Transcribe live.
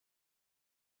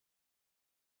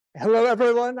Hello,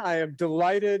 everyone. I am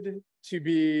delighted to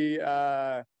be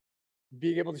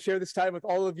being able to share this time with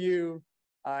all of you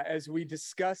as we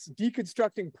discuss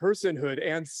deconstructing personhood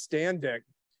and standing.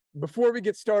 Before we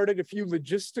get started, a few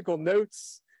logistical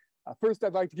notes. First,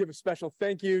 I'd like to give a special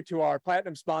thank you to our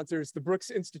platinum sponsors, the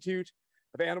Brooks Institute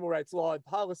of Animal Rights Law and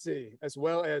Policy, as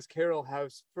well as Carroll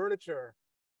House Furniture.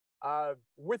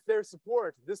 With their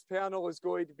support, this panel is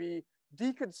going to be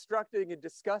deconstructing and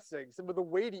discussing some of the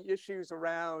weighty issues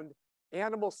around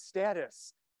animal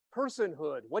status,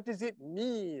 personhood. What does it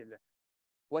mean?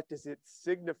 What does it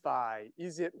signify?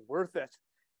 Is it worth it?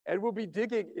 And we'll be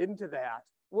digging into that.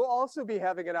 We'll also be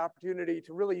having an opportunity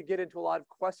to really get into a lot of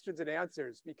questions and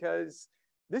answers because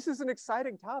this is an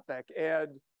exciting topic.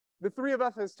 And the three of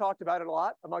us has talked about it a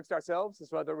lot amongst ourselves, as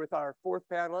well as with our fourth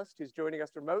panelist who's joining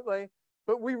us remotely.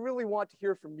 But we really want to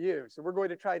hear from you. So we're going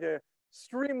to try to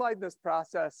streamline this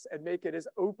process and make it as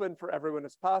open for everyone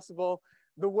as possible.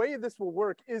 The way this will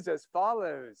work is as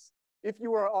follows. If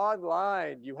you are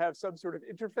online, you have some sort of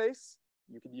interface.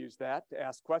 You can use that to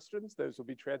ask questions. Those will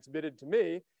be transmitted to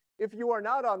me. If you are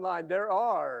not online, there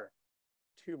are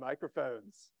 2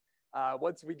 microphones.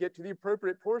 Once we get to the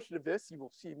appropriate portion of this, you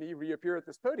will see me reappear at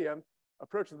this podium,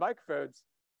 approach the microphones.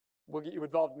 We'll get you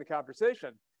involved in the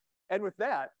conversation. And with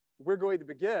that, we're going to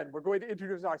begin. We're going to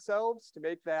introduce ourselves to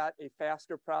make that a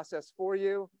faster process for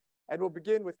you. And we'll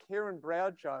begin with Karen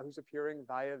Bradshaw, who's appearing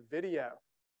via video.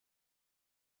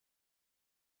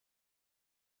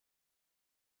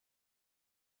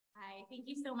 Hi, thank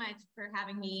you so much for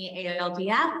having me,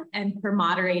 ALDF, and for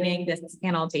moderating this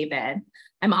panel, David.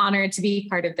 I'm honored to be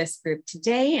part of this group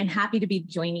today and happy to be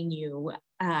joining you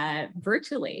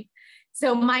virtually.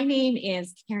 So my name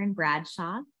is Karen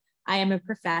Bradshaw. I am a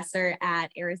professor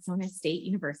at Arizona State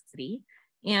University,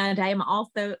 and I am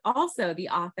also the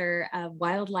author of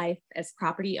Wildlife as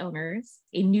Property Owners,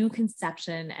 A New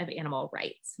Conception of Animal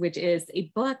Rights, which is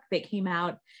a book that came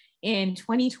out in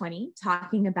 2020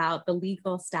 talking about the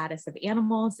legal status of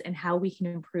animals and how we can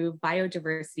improve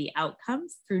biodiversity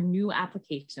outcomes through new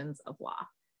applications of law.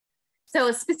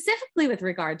 So specifically with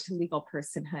regard to legal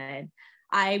personhood,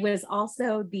 I was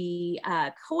also the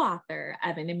co-author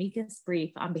of an amicus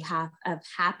brief on behalf of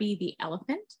Happy the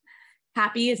elephant.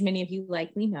 Happy, as many of you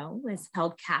likely know, was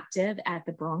held captive at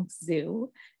the Bronx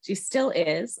Zoo. She still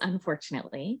is,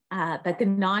 unfortunately, but the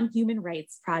Non-Human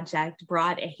Rights Project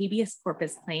brought a habeas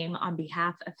corpus claim on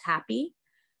behalf of Happy,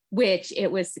 which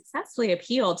it was successfully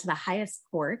appealed to the highest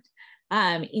court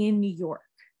in New York,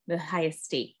 the highest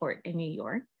state court in New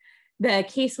York. The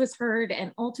case was heard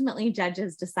and ultimately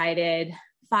judges decided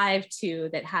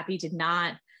 5-2 that Happy did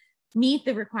not meet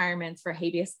the requirements for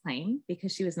habeas claim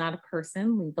because she was not a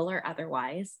person, legal or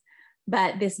otherwise.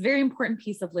 But this very important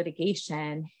piece of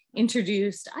litigation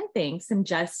introduced, I think, some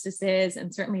justices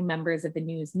and certainly members of the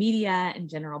news media and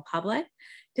general public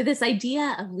to this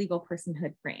idea of legal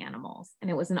personhood for animals.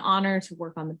 And it was an honor to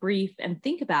work on the brief and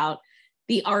think about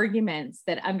the arguments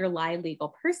that underlie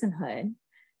legal personhood,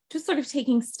 just sort of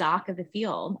taking stock of the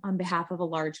field on behalf of a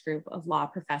large group of law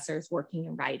professors working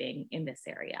and writing in this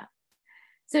area.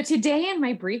 So today in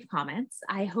my brief comments,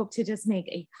 I hope to just make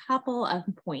a couple of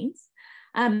points.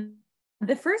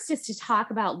 The first is to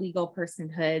talk about legal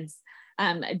personhoods,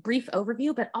 a brief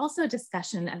overview, but also a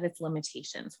discussion of its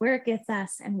limitations, where it gets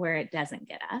us and where it doesn't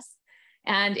get us.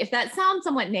 And if that sounds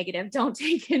somewhat negative, don't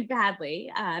take it badly,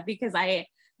 because I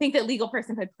think that legal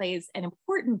personhood plays an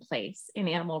important place in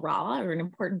animal law or an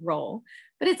important role,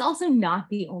 but it's also not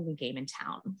the only game in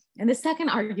town. And the second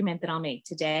argument that I'll make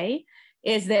today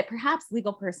is that perhaps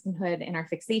legal personhood and our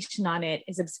fixation on it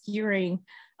is obscuring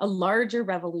a larger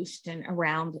revolution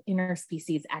around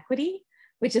interspecies equity,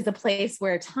 which is a place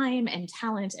where time and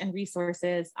talent and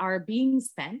resources are being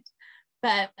spent,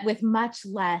 but with much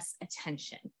less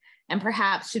attention, and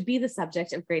perhaps should be the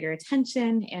subject of greater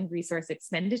attention and resource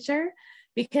expenditure,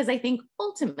 because I think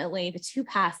ultimately the two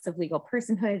paths of legal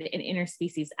personhood and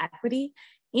interspecies equity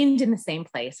end in the same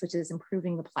place, which is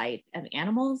improving the plight of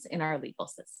animals in our legal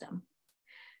system.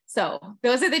 So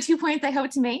those are the 2 points I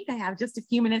hope to make. I have just a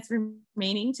few minutes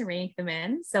remaining to rank them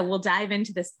in. So we'll dive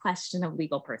into this question of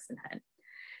legal personhood.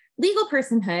 Legal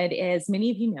personhood, as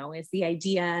many of you know, is the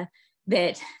idea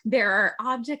that there are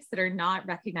objects that are not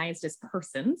recognized as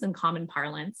persons in common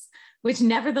parlance, which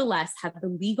nevertheless have the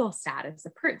legal status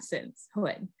of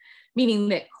personhood, meaning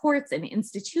that courts and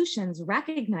institutions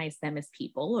recognize them as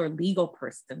people or legal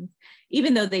persons,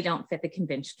 even though they don't fit the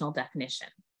conventional definition.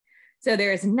 So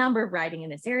there is a number of writing in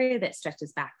this area that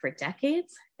stretches back for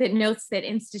decades that notes that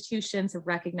institutions have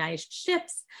recognized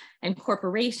ships and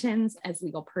corporations as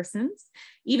legal persons,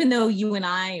 even though you and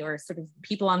I or sort of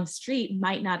people on the street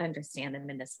might not understand them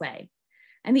in this way.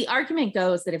 And the argument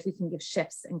goes that if we can give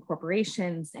shifts in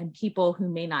corporations and people who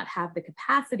may not have the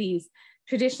capacities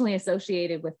traditionally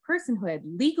associated with personhood,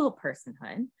 legal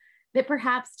personhood, that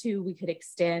perhaps too we could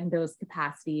extend those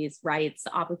capacities, rights,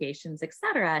 obligations, et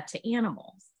cetera, to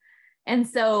animals. And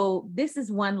so this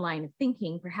is one line of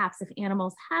thinking. Perhaps if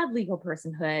animals had legal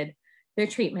personhood, their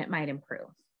treatment might improve.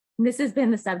 And this has been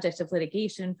the subject of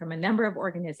litigation from a number of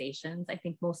organizations, I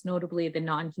think most notably the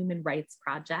Non-Human Rights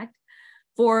Project,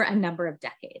 for a number of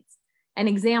decades. And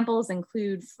examples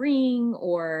include freeing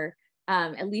or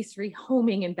at least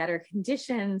rehoming in better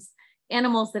conditions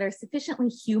animals that are sufficiently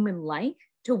human-like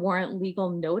to warrant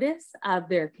legal notice of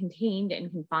their contained and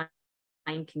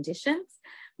confined conditions,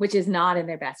 which is not in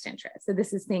their best interest. So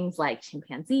this is things like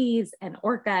chimpanzees and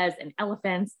orcas and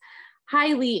elephants,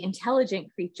 highly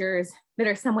intelligent creatures that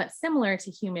are somewhat similar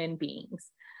to human beings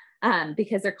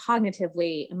because they're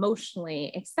cognitively,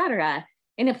 emotionally, et cetera,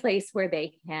 in a place where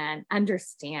they can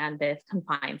understand the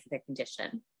confines of their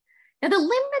condition. Now, the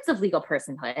limits of legal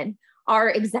personhood are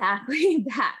exactly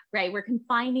that, right? We're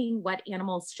confining what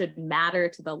animals should matter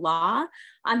to the law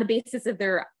on the basis of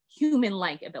their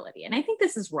human-like ability. And I think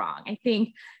this is wrong. I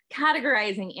think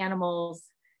categorizing animals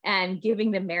and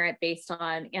giving them merit based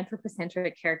on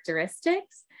anthropocentric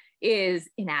characteristics is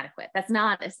inadequate. That's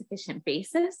not a sufficient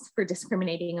basis for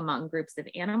discriminating among groups of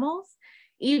animals.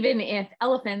 Even if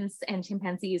elephants and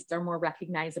chimpanzees are more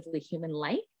recognizably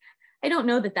human-like, I don't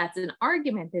know that that's an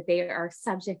argument that they are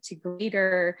subject to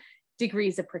greater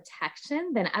degrees of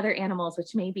protection than other animals,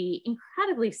 which may be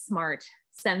incredibly smart,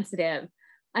 sensitive,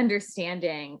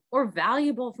 understanding, or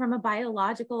valuable from a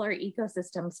biological or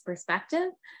ecosystems perspective,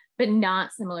 but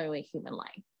not similarly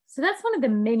human-like. So that's one of the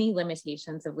many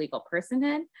limitations of legal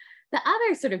personhood. The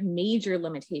other sort of major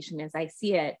limitation as I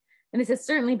see it, and this has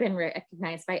certainly been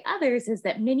recognized by others, is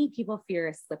that many people fear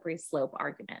a slippery slope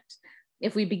argument.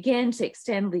 If we begin to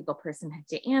extend legal personhood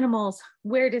to animals,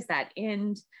 where does that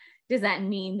end? Does that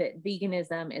mean that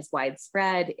veganism is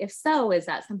widespread? If so, is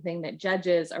that something that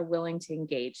judges are willing to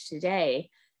engage today?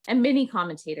 And many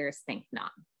commentators think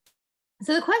not.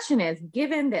 So the question is,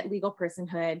 given that legal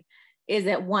personhood is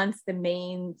at once the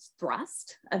main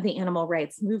thrust of the animal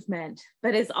rights movement,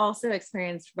 but has also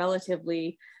experienced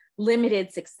relatively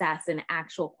limited success in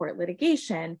actual court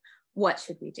litigation, what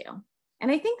should we do? And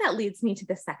I think that leads me to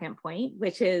the second point,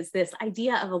 which is this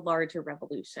idea of a larger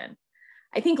revolution.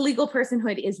 I think legal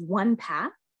personhood is one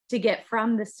path to get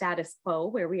from the status quo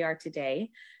where we are today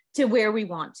to where we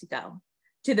want to go,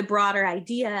 to the broader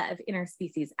idea of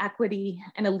interspecies equity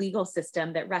and a legal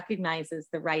system that recognizes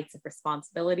the rights of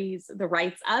responsibilities, the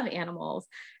rights of animals,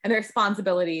 and the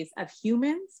responsibilities of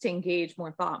humans to engage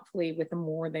more thoughtfully with a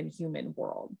more than human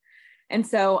world. And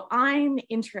so I'm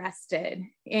interested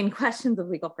in questions of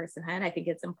legal personhood. I think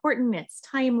it's important, it's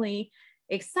timely,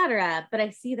 et cetera, but I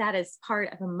see that as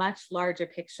part of a much larger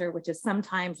picture, which is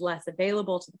sometimes less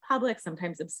available to the public,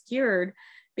 sometimes obscured,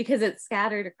 because it's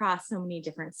scattered across so many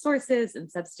different sources and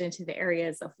substantive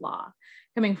areas of law,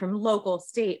 coming from local,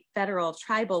 state, federal,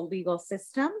 tribal legal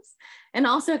systems, and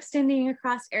also extending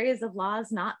across areas of laws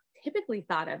not typically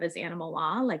thought of as animal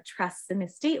law, like trusts and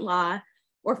estate law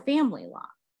or family law.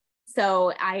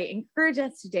 So I encourage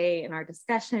us today in our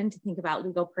discussion to think about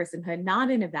legal personhood,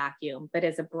 not in a vacuum, but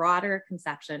as a broader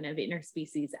conception of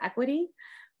interspecies equity,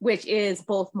 which is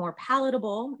both more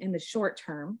palatable in the short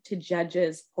term to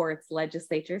judges, courts,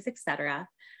 legislatures, et cetera,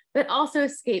 but also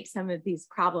escape some of these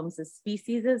problems of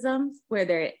speciesisms, where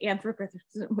the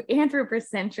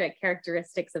anthropocentric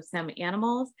characteristics of some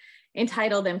animals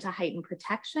entitle them to heightened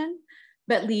protection,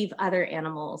 but leave other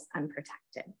animals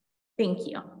unprotected. Thank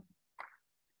you.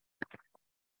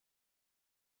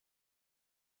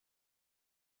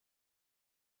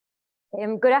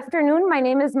 Good afternoon. My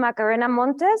name is Macarena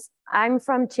Montes. I'm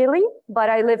from Chile, but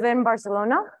I live in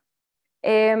Barcelona.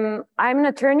 I'm an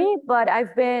attorney, but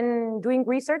I've been doing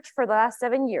research for the last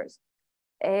 7 years.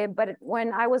 But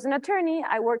when I was an attorney,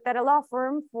 I worked at a law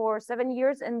firm for 7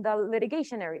 years in the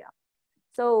litigation area.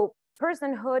 So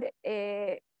personhood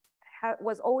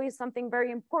was always something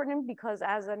very important because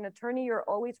as an attorney, you're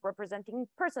always representing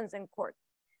persons in court.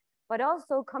 But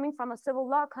also coming from a civil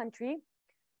law country,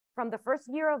 from the first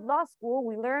year of law school,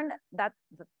 we learned that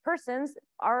the persons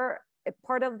are a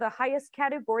part of the highest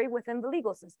category within the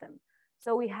legal system.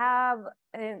 So we have,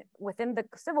 within the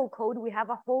civil code, we have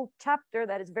a whole chapter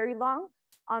that is very long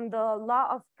on the law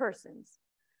of persons.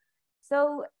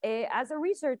 So as a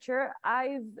researcher,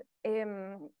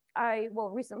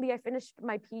 recently I finished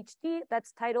my PhD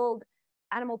that's titled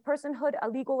Animal Personhood, a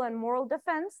Legal and Moral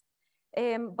Defense.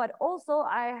 But also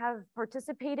I have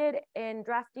participated in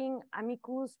drafting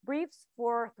amicus briefs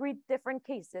for 3 different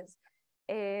cases.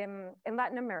 in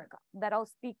Latin America that I'll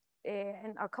speak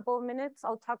in a couple of minutes.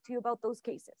 I'll talk to you about those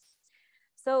cases.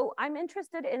 So I'm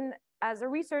interested in, as a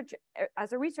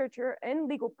researcher in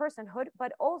legal personhood,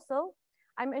 but also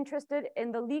I'm interested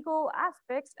in the legal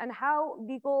aspects and how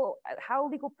legal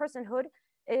personhood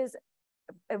is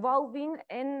evolving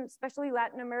in especially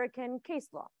Latin American case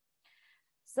law.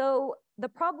 So the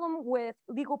problem with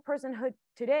legal personhood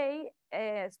today,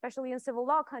 especially in civil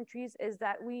law countries, is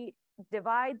that we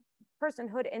divide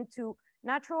personhood into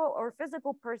natural or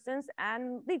physical persons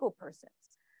and legal persons.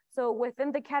 So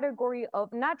within the category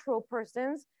of natural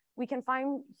persons, we can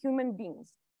find human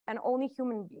beings and only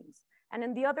human beings. And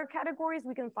in the other categories,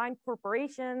 we can find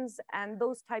corporations and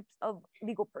those types of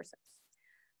legal persons.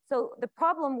 So the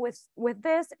problem with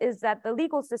this is that the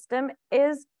legal system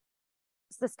is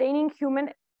sustaining human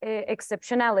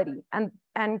exceptionality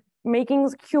and making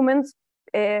humans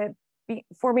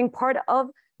forming part of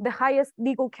the highest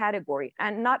legal category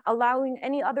and not allowing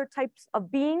any other types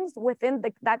of beings within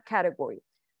that category.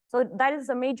 So that is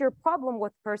a major problem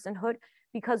with personhood,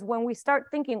 because when we start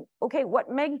thinking, okay, what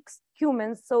makes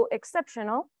humans so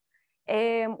exceptional,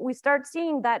 we start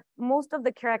seeing that most of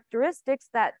the characteristics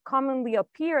that commonly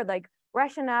appear, like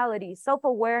rationality,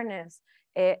 self-awareness,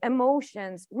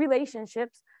 emotions,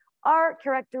 relationships, are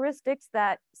characteristics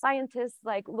that scientists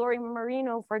like Lori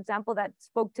Marino, for example, that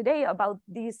spoke today about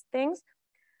these things,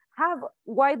 have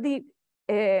widely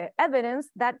evidence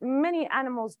that many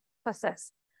animals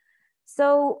possess.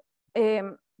 So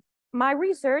my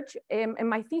research in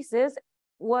my thesis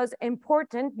was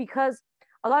important because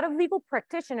a lot of legal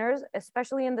practitioners,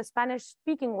 especially in the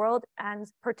Spanish-speaking world and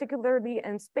particularly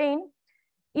in Spain,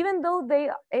 even though they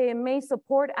may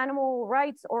support animal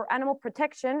rights or animal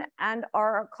protection and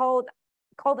are call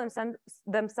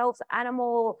themselves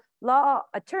animal law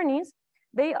attorneys,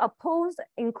 they oppose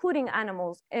including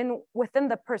animals within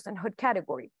the personhood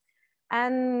category.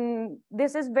 And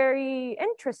this is very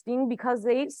interesting because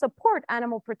they support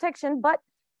animal protection, but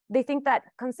they think that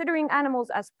considering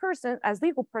animals as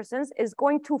legal persons is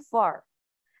going too far.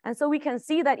 And so we can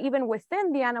see that even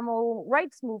within the animal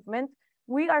rights movement,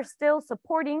 we are still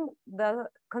supporting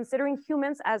considering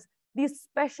humans as these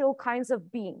special kinds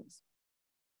of beings.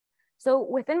 So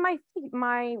within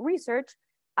my research,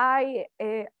 I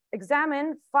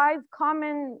examined 5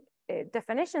 common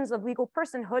definitions of legal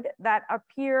personhood that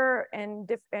appear in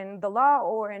the law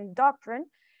or in doctrine.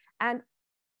 And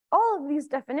all of these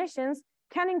definitions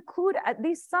can include at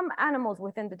least some animals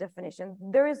within the definition.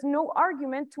 There is no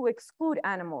argument to exclude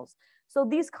animals. So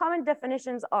these common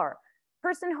definitions are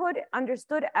personhood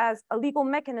understood as a legal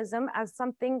mechanism, as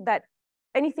something that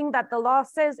anything that the law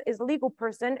says is a legal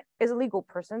person is a legal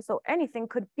person. So anything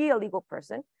could be a legal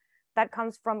person. That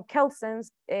comes from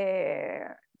Kelson's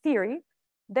theory.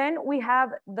 Then we have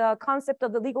the concept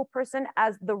of the legal person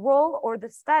as the role or the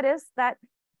status that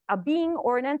a being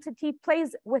or an entity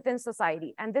plays within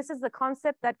society. And this is the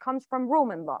concept that comes from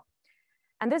Roman law.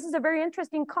 And this is a very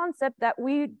interesting concept that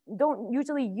we don't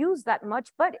usually use that much,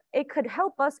 but it could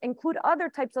help us include other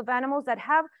types of animals that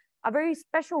have a very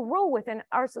special role within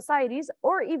our societies,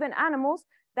 or even animals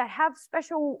that have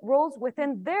special roles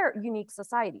within their unique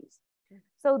societies.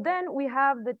 So then we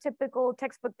have the typical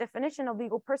textbook definition of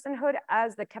legal personhood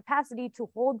as the capacity to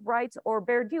hold rights or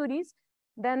bear duties.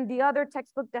 Then the other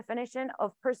textbook definition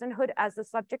of personhood as the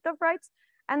subject of rights.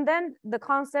 And then the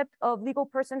concept of legal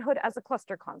personhood as a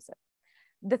cluster concept.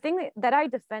 The thing that I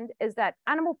defend is that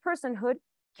animal personhood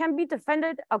can be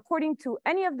defended according to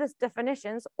any of these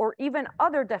definitions or even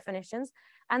other definitions,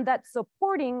 and that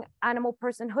supporting animal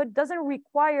personhood doesn't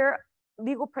require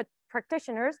legal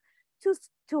practitioners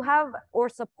to have or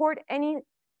support any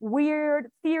weird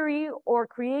theory or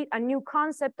create a new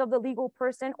concept of the legal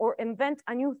person or invent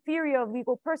a new theory of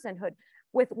legal personhood.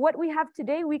 With what we have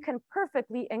today, we can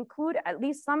perfectly include at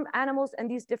least some animals in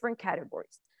these different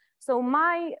categories. So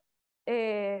my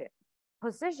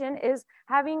position is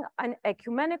having an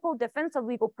ecumenical defense of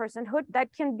legal personhood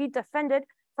that can be defended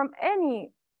from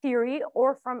any theory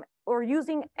or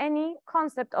using any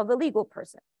concept of the legal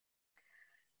person.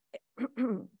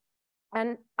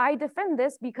 And I defend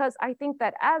this because I think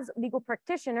that as legal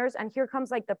practitioners, and here comes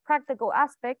like the practical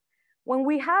aspect, when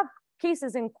we have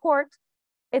cases in court,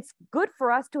 it's good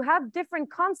for us to have different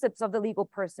concepts of the legal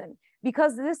person,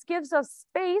 because this gives us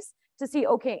space to see,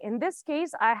 okay, in this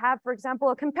case, I have, for example,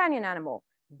 a companion animal.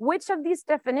 Which of these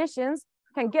definitions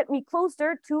can get me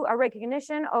closer to a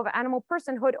recognition of animal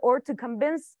personhood or to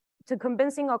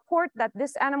convincing a court that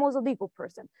this animal is a legal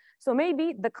person? So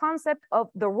maybe the concept of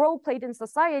the role played in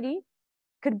society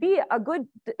could be a good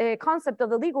concept of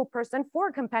the legal person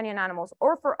for companion animals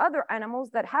or for other animals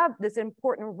that have this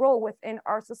important role within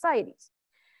our societies.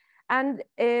 And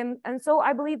so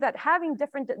I believe that having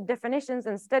different definitions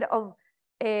instead of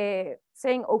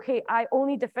saying, okay, I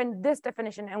only defend this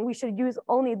definition and we should use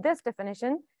only this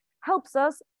definition, helps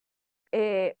us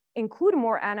include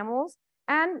more animals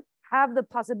and have the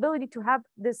possibility to have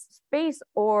this space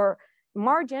or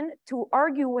margin to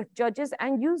argue with judges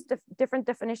and use different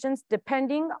definitions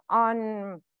depending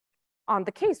on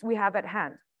the case we have at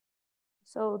hand.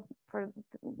 So for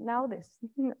now, this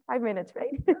 5 minutes, right?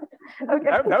 Okay.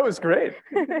 That was great.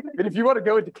 But if you want to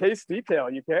go into case detail,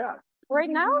 you can. Right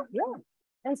now? Yeah.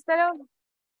 Instead of?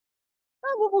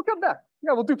 Oh, we'll come back.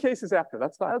 Yeah, we'll do cases after.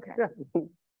 That's fine. Okay. Yeah.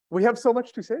 We have so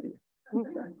much to say to you.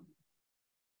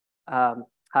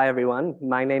 Hi, everyone.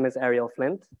 My name is Ariel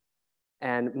Flint,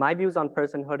 and my views on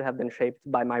personhood have been shaped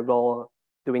by my role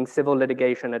doing civil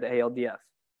litigation at ALDF.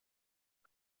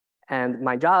 And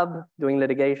my job doing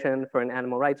litigation for an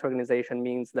animal rights organization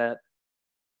means that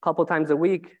a couple times a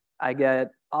week, I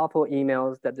get awful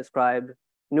emails that describe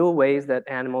new ways that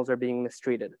animals are being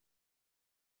mistreated.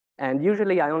 And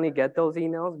usually I only get those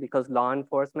emails because law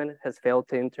enforcement has failed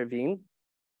to intervene,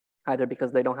 either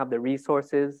because they don't have the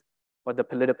resources or the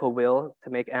political will to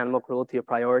make animal cruelty a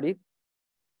priority.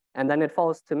 And then it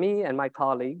falls to me and my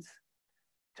colleagues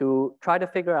to try to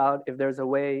figure out if there's a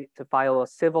way to file a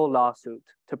civil lawsuit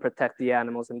to protect the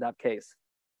animals in that case.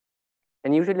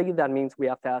 And usually that means we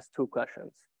have to ask two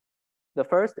questions. The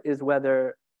first is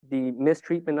whether the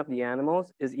mistreatment of the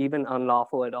animals is even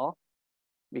unlawful at all,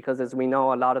 because as we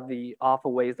know, a lot of the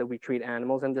awful ways that we treat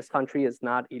animals in this country is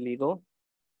not illegal.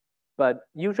 But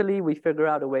usually we figure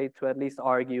out a way to at least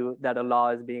argue that a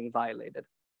law is being violated.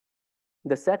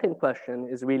 The second question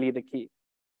is really the key,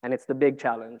 and it's the big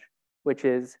challenge, which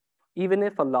is, even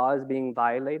if a law is being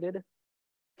violated,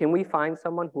 can we find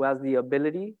someone who has the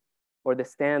ability or the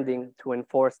standing to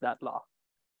enforce that law?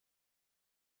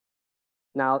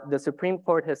 Now, the Supreme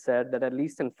Court has said that at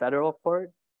least in federal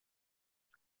court,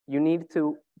 you need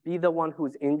to be the one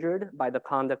who's injured by the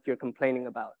conduct you're complaining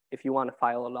about if you want to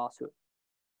file a lawsuit.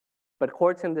 But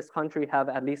courts in this country have,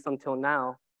 at least until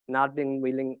now, not been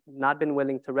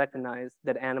willing to recognize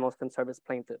that animals can serve as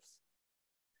plaintiffs.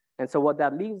 And so what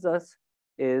that leaves us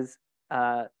is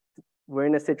we're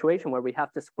in a situation where we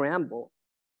have to scramble.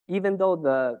 Even though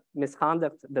the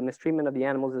misconduct, the mistreatment of the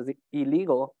animals is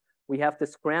illegal, we have to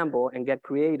scramble and get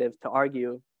creative to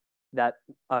argue that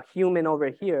a human over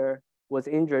here was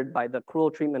injured by the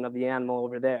cruel treatment of the animal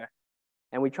over there.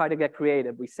 And we try to get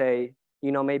creative. We say,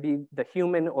 you know, maybe the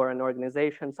human or an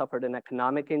organization suffered an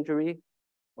economic injury,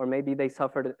 or maybe they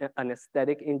suffered an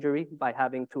aesthetic injury by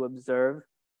having to observe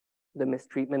the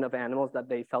mistreatment of animals that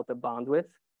they felt a bond with.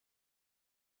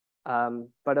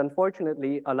 But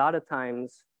unfortunately, a lot of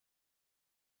times,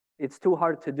 it's too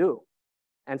hard to do.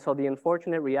 And so the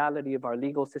unfortunate reality of our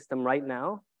legal system right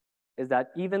now is that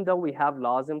even though we have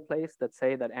laws in place that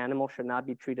say that animals should not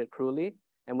be treated cruelly,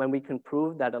 and when we can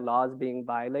prove that a law is being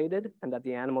violated and that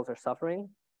the animals are suffering,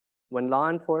 when law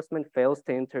enforcement fails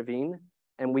to intervene,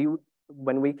 and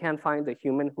when we can't find a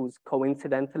human who's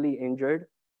coincidentally injured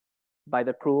by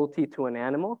the cruelty to an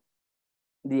animal,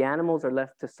 the animals are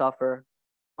left to suffer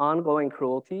ongoing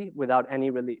cruelty without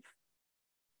any relief.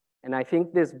 And I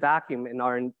think this vacuum in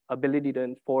our ability to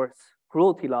enforce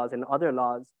cruelty laws and other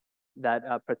laws that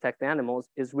protect animals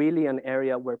is really an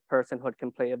area where personhood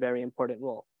can play a very important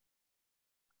role.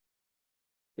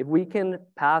 If we can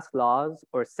pass laws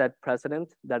or set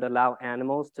precedent that allow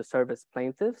animals to serve as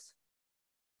plaintiffs,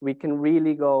 we can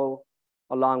really go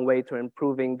a long way to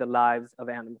improving the lives of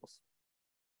animals.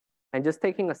 And just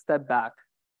taking a step back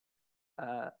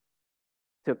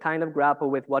to kind of grapple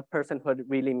with what personhood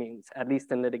really means, at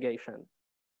least in litigation.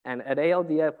 And at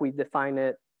ALDF, we define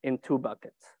it in two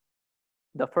buckets.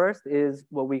 The first is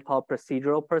what we call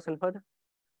procedural personhood,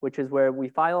 which is where we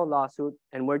file a lawsuit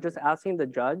and we're just asking the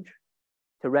judge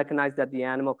to recognize that the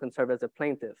animal can serve as a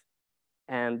plaintiff.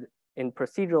 And in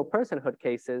procedural personhood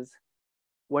cases,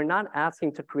 we're not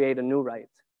asking to create a new right.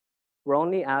 We're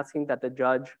only asking that the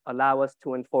judge allow us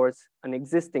to enforce an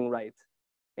existing right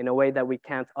in a way that we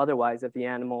can't otherwise if the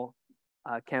animal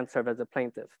can't serve as a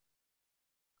plaintiff.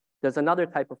 There's another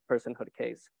type of personhood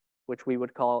case, which we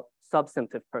would call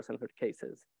substantive personhood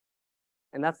cases.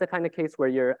 And that's the kind of case where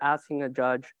you're asking a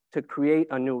judge to create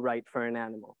a new right for an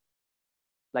animal,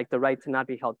 like the right to not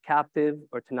be held captive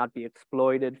or to not be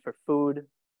exploited for food,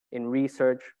 in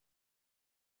research.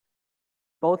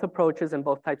 Both approaches and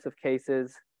both types of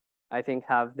cases, I think,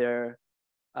 have their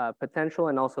potential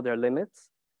and also their limits.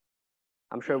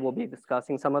 I'm sure we'll be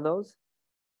discussing some of those.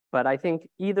 But I think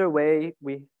either way,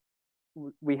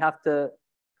 we have to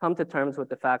come to terms with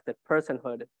the fact that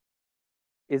personhood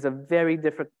is a very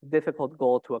difficult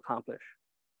goal to accomplish.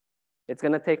 It's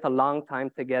going to take a long time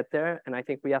to get there, and I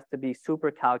think we have to be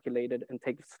super calculated and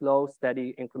take slow,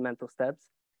 steady, incremental steps,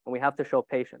 and we have to show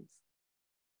patience.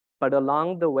 But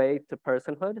along the way to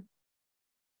personhood,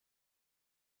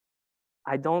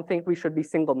 I don't think we should be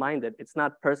single-minded. It's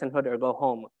not personhood or go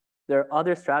home. There are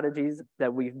other strategies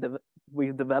that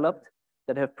we've developed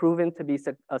that have proven to be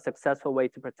a successful way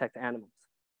to protect animals.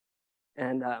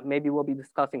 And maybe we'll be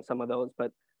discussing some of those,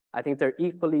 but I think they're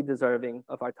equally deserving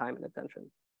of our time and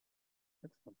attention.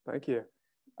 Excellent. Thank you.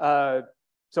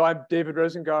 So I'm David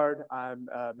Rosengard. I'm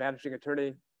a managing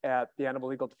attorney at the Animal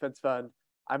Legal Defense Fund.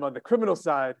 I'm on the criminal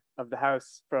side of the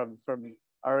house from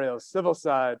Ariel's civil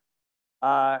side.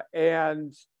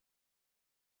 And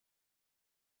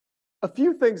a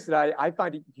few things that I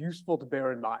find it useful to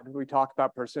bear in mind when we talk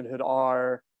about personhood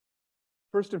are,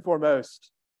 first and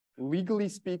foremost, legally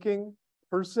speaking,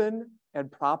 person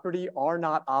and property are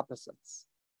not opposites.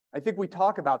 I think we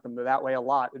talk about them that way a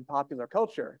lot in popular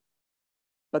culture,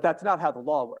 but that's not how the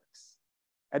law works.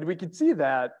 And we can see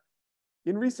that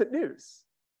in recent news.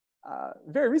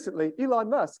 Very recently, Elon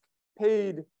Musk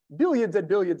paid billions and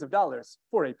billions of dollars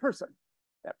for a person.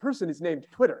 That person is named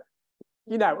Twitter.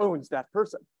 He now owns that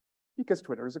person because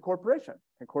Twitter is a corporation,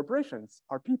 and corporations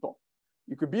are people.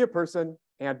 You could be a person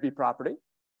and be property.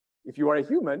 If you are a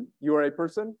human, you are a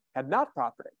person and not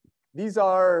property. These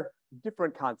are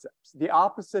different concepts. The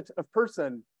opposite of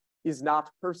person is not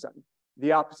person.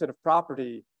 The opposite of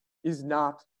property is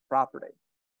not property.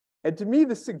 And to me,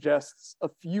 this suggests a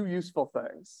few useful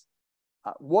things.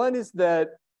 One is that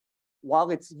while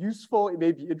it's useful, it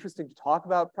may be interesting to talk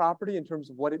about property in terms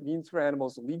of what it means for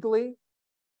animals legally,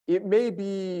 it may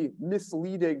be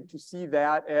misleading to see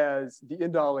that as the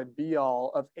end-all and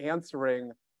be-all of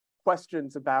answering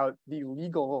questions about the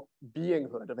legal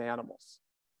beinghood of animals.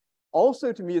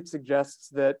 Also, to me, it suggests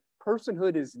that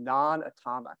personhood is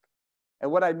non-atomic.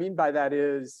 And what I mean by that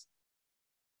is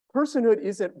personhood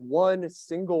isn't one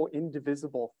single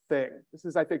indivisible thing. This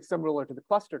is, I think, similar to the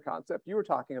cluster concept you were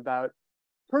talking about.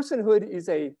 Personhood is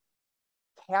a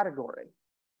category,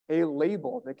 a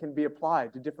label that can be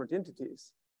applied to different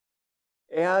entities.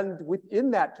 And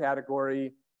within that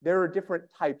category, there are different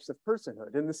types of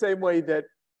personhood in the same way that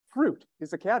fruit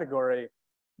is a category,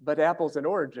 but apples and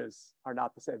oranges are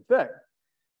not the same thing.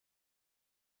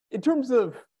 In terms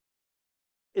of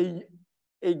a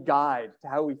guide to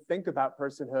how we think about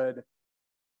personhood,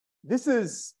 this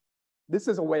is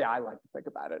a way I like to think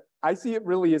about it. I see it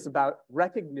really as about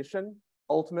recognition,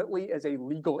 ultimately, as a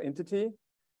legal entity.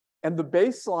 And the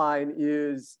baseline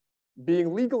is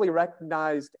being legally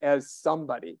recognized as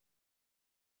somebody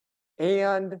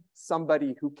and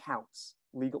somebody who counts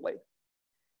legally.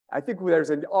 I think there's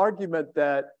an argument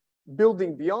that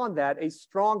building beyond that, a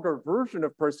stronger version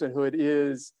of personhood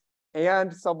is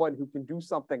and someone who can do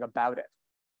something about it.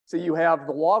 So you have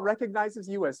the law recognizes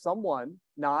you as someone,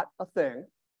 not a thing.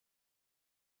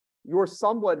 Your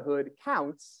someonehood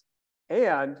counts,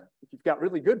 and if you've got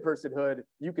really good personhood,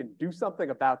 you can do something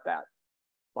about that,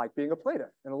 like being a plaintiff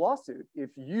in a lawsuit if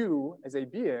you as a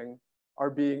being are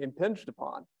being impinged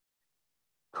upon.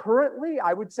 Currently,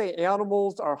 I would say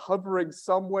animals are hovering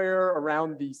somewhere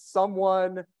around the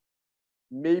someone,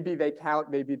 maybe they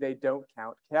count, maybe they don't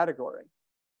count category.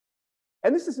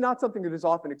 And this is not something that is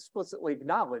often explicitly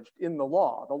acknowledged in the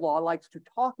law. The law likes to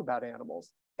talk about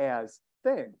animals as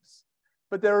things.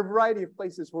 But there are a variety of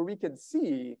places where we can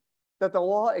see that the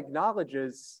law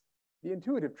acknowledges the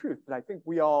intuitive truth that I think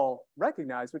we all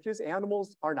recognize, which is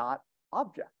animals are not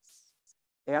objects.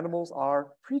 Animals are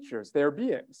creatures, they're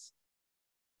beings.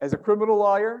 As a criminal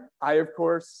lawyer, I, of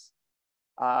course,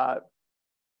 find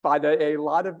a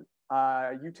lot of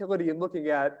utility in looking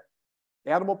at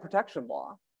animal protection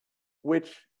law,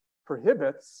 which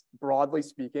prohibits, broadly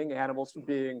speaking, animals from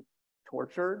being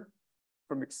tortured,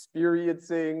 from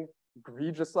experiencing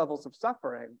egregious levels of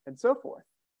suffering, and so forth.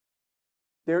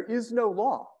 There is no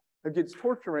law against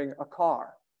torturing a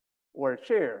car or a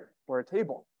chair or a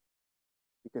table,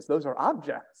 because those are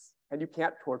objects, and you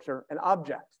can't torture an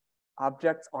object.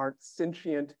 Objects aren't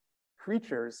sentient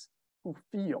creatures who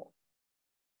feel.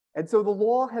 And so the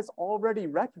law has already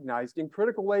recognized in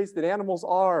critical ways that animals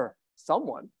are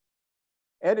someone.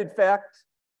 And in fact,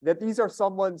 that these are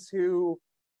someones who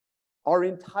are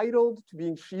entitled to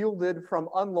being shielded from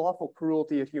unlawful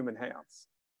cruelty at human hands.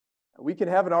 We can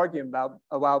have an argument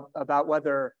about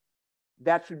whether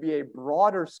that should be a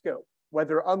broader scope,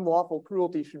 whether unlawful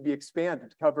cruelty should be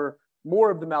expanded to cover more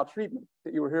of the maltreatment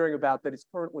that you were hearing about that is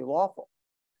currently lawful.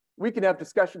 We can have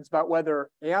discussions about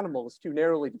whether animal is too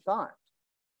narrowly defined,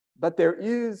 but there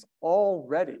is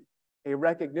already a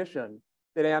recognition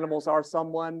that animals are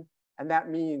someone, and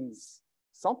that means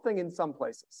something in some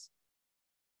places.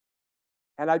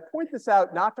 And I point this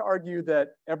out not to argue that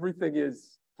everything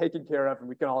is taken care of and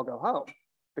we can all go home,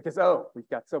 because, oh, we've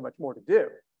got so much more to do.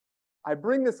 I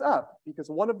bring this up because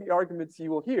one of the arguments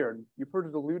you will hear, and you've heard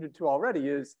it alluded to already,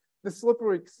 is the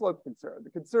slippery slope concern,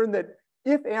 the concern that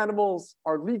if animals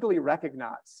are legally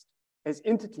recognized as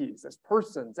entities, as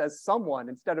persons, as someone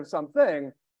instead of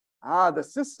something, the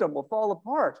system will fall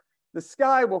apart. The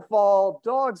sky will fall,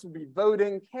 dogs will be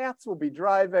voting, cats will be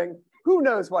driving. Who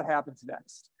knows what happens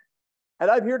next?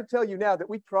 And I'm here to tell you now that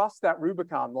we crossed that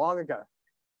Rubicon long ago.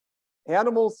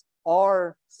 Animals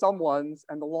are someone's,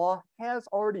 and the law has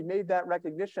already made that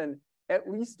recognition, at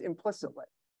least implicitly.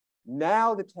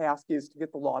 Now the task is to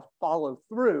get the law to follow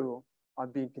through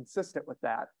on being consistent with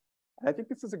that. And I think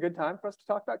this is a good time for us to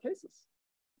talk about cases.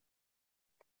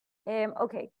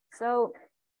 Okay, so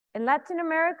in Latin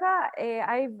America,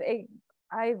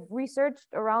 I've researched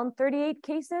around 38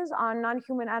 cases on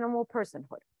non-human animal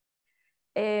personhood.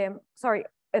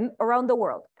 Around the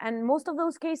world. And most of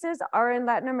those cases are in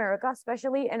Latin America,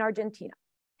 especially in Argentina.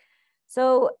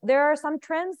 So there are some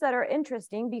trends that are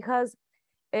interesting because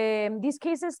these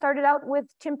cases started out with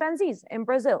chimpanzees in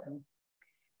Brazil.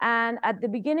 And at the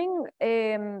beginning,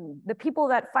 the people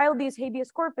that filed these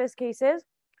habeas corpus cases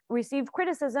received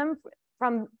criticism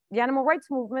from the animal rights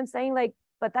movement saying like,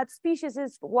 but that species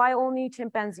is why only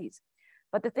chimpanzees?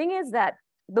 But the thing is that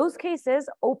those cases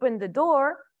opened the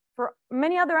door for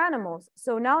many other animals.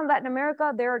 So now in Latin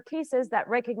America, there are cases that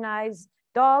recognize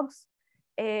dogs,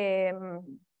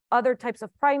 other types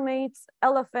of primates,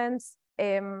 elephants,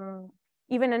 even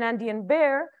an Andean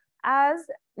bear as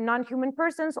non-human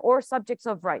persons or subjects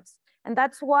of rights. And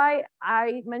that's why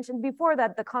I mentioned before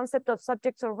that the concept of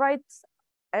subjects of rights,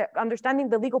 understanding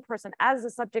the legal person as a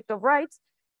subject of rights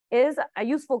is a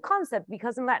useful concept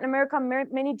because in Latin America,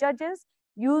 many judges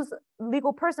use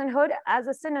legal personhood as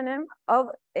a synonym of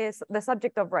the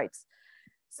subject of rights.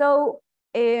 So,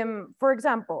 for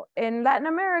example, in Latin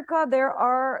America,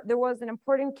 there was an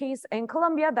important case in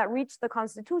Colombia that reached the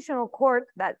Constitutional Court,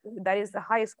 that is the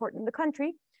highest court in the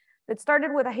country, that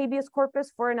started with a habeas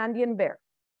corpus for an Andean bear.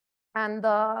 And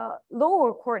the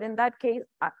lower court in that case,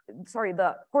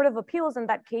 the Court of Appeals in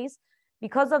that case,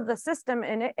 because of the system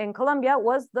in Colombia,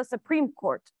 was the Supreme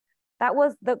Court. That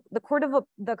was the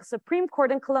Supreme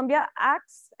Court in Colombia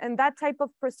acts in that type of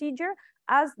procedure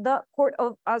as a court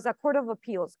of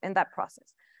appeals in that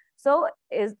process. So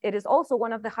it is also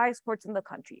one of the highest courts in the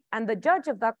country. And the judge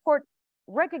of that court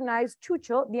recognized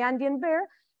Chucho, the Andean bear,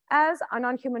 as a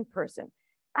non-human person.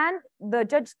 And the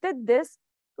judge did this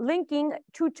linking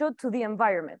Chucho to the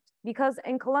environment, because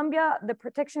in Colombia, the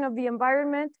protection of the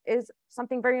environment is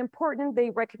something very important.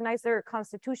 They recognize their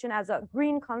constitution as a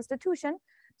green constitution.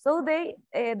 So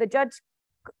the judge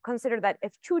considered that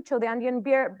if Chucho, the Andean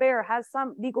bear, has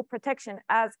some legal protection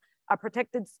as a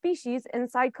protected species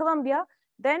inside Colombia,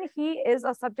 then he is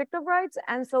a subject of rights.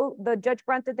 And so the judge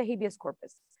granted the habeas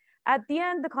corpus. At the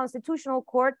end, the Constitutional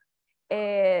Court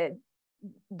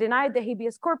denied the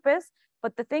habeas corpus.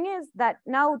 But the thing is that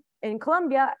now in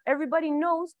Colombia, everybody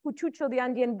knows who Chucho, the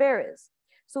Andean bear is.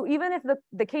 So even if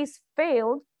the case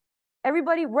failed,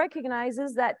 everybody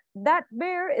recognizes that that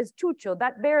bear is Chucho.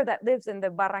 That bear that lives in the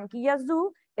Barranquilla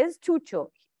Zoo is Chucho.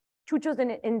 Chucho's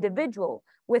an individual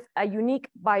with a unique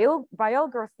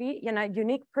biography and a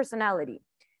unique personality.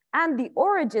 And the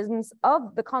origins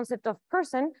of the concept of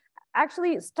person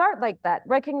actually start like that,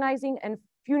 recognizing in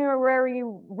funerary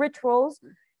rituals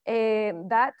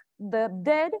that the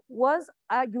dead was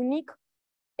a unique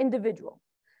individual.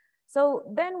 So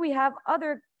then we have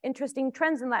other interesting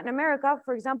trends in Latin America.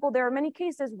 For example, there are many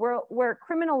cases where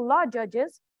criminal law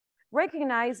judges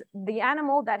recognize the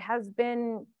animal that has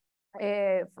been,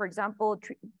 for example,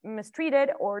 mistreated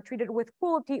or treated with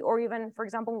cruelty, or even, for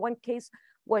example, one case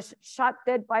was shot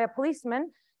dead by a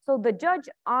policeman. So the judge,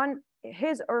 on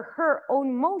his or her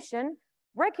own motion,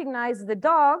 recognized the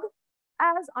dog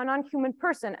as a non-human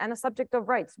person and a subject of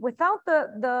rights without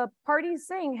the parties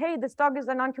saying, hey, this dog is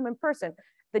a non-human person.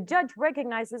 The judge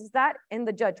recognizes that in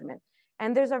the judgment.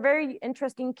 And there's a very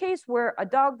interesting case where a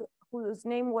dog whose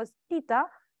name was Tita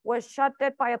was shot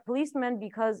dead by a policeman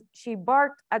because she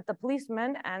barked at the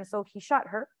policeman, and so he shot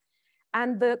her.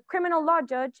 And the criminal law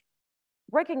judge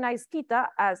recognized Tita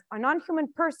as a non-human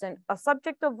person, a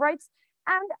subject of rights,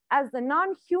 and as the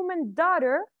non-human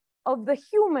daughter of the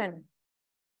human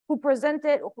who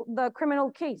presented the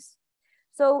criminal case.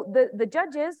 So the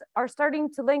judges are starting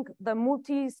to link the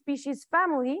multi-species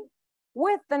family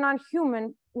with the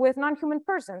non-human with non-human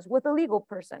persons, with a legal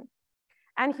person.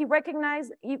 And he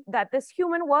recognized that this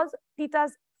human was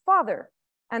Tita's father,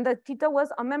 and that Tita was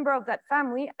a member of that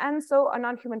family, and so a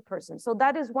non-human person. So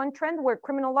that is one trend where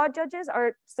criminal law judges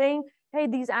are saying, hey,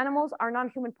 these animals are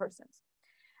non-human persons.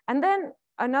 And then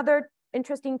another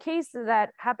interesting case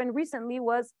that happened recently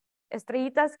was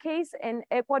Estrellita's case in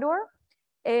Ecuador,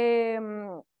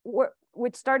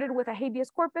 which started with a habeas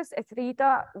corpus.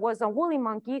 Estrellita was a woolly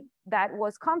monkey that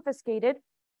was confiscated.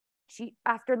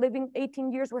 After living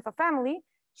 18 years with a family,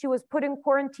 she was put in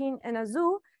quarantine in a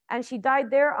zoo, and she died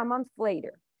there a month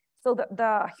later. So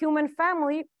the human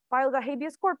family filed a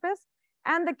habeas corpus,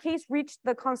 and the case reached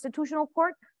the Constitutional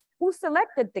Court, who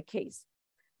selected the case.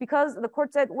 Because the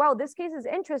court said, well, this case is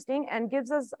interesting and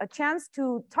gives us a chance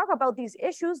to talk about these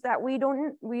issues that we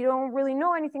don't really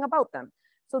know anything about them.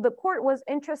 So the court was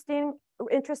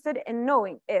interested in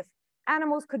knowing if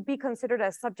animals could be considered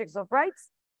as subjects of rights,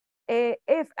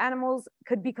 if animals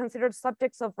could be considered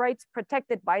subjects of rights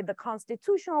protected by the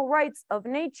constitutional rights of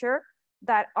nature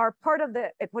that are part of the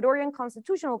Ecuadorian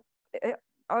Constitution,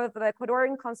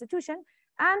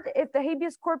 and if the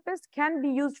habeas corpus can be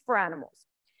used for animals.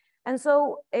 And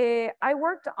so I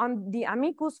worked on the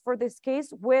amicus for this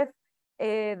case with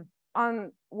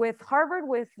Harvard,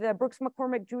 with the Brooks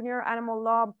McCormick Jr. Animal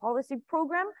Law Policy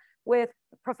Program, with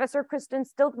Professor Kristen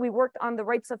Stilt. We worked on the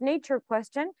rights of nature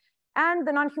question, and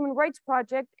the Non-Human Rights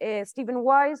Project, Stephen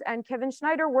Wise and Kevin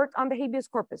Schneider worked on the habeas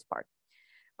corpus part.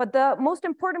 But the most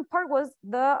important part was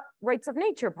the rights of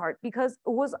nature part, because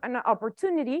it was an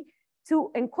opportunity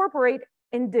to incorporate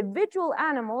individual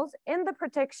animals in the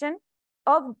protection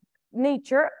of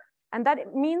nature. And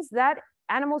that means that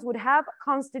animals would have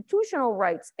constitutional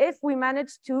rights if we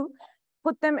manage to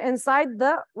put them inside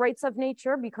the rights of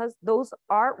nature, because those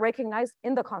are recognized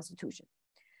in the Constitution.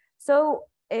 So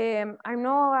I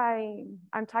know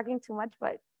I'm talking too much,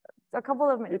 but a couple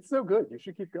of minutes. It's so good. You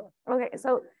should keep going. Okay,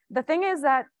 so the thing is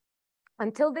that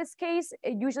until this case,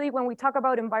 usually when we talk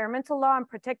about environmental law and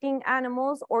protecting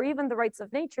animals or even the rights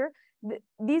of nature,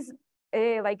 these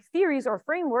like theories or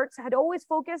frameworks had always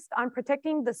focused on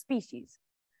protecting the species.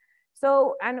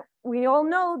 So, and we all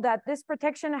know that this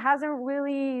protection hasn't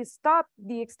really stopped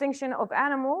the extinction of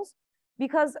animals,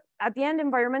 because at the end,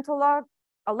 environmental law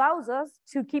allows us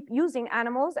to keep using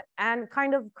animals and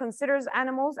kind of considers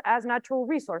animals as natural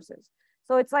resources.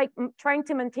 So it's like trying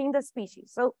to maintain the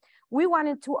species. So we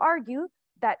wanted to argue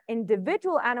that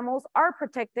individual animals are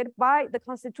protected by the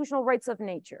constitutional rights of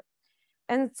nature.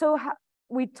 And so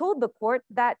we told the court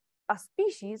that a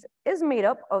species is made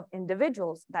up of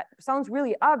individuals. That sounds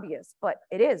really obvious, but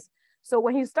it is. So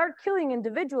when you start killing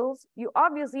individuals, you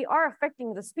obviously are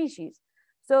affecting the species.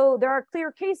 So there are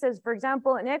clear cases, for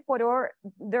example, in Ecuador,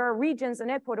 there are regions in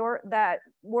Ecuador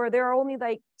where there are only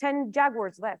like 10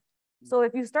 jaguars left. So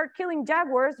if you start killing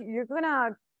jaguars, you're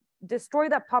gonna destroy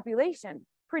that population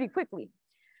pretty quickly.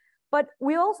 But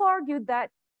we also argued that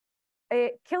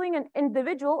killing an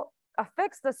individual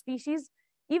affects the species,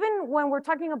 even when we're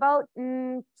talking about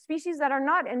species that are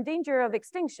not in danger of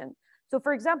extinction. So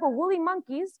for example, woolly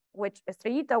monkeys, which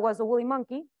Estrellita was a woolly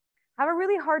monkey, have a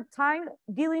really hard time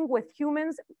dealing with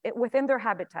humans within their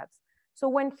habitats. So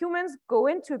when humans go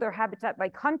into their habitat,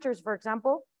 like hunters, for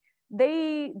example,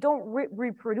 they don't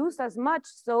reproduce as much.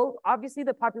 So obviously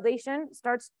the population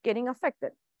starts getting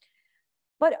affected.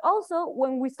 But also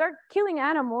when we start killing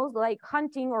animals, like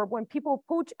hunting, or when people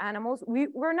poach animals,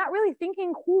 we're not really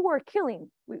thinking who we're killing.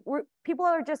 People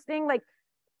are just saying like,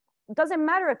 it doesn't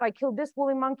matter if I kill this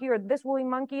woolly monkey or this woolly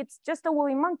monkey, it's just a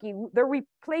woolly monkey, they're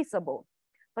replaceable.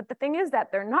 But the thing is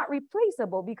that they're not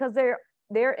replaceable because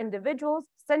they're individuals,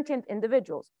 sentient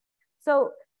individuals.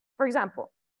 So for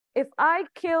example, if I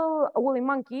kill a woolly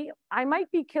monkey, I might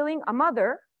be killing a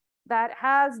mother that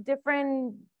has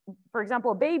different, for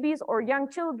example, babies or young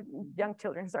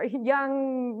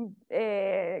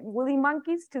woolly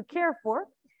monkeys to care for.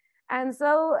 And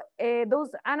so those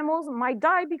animals might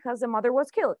die because the mother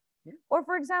was killed. Or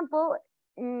for example,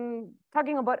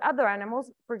 talking about other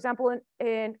animals, for example,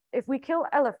 if we kill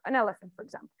an elephant, for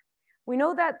example, we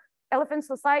know that elephant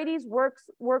societies work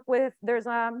with, there's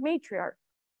a matriarch,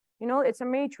 it's a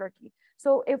matriarchy.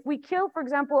 So if we kill, for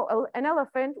example, an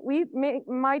elephant, we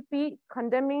might be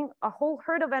condemning a whole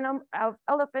herd of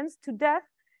elephants to death,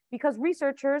 because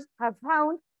researchers have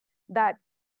found that,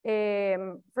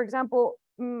 for example,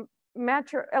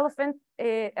 mature elephants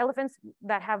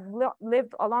that have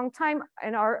lived a long time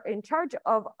and are in charge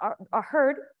of a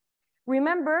herd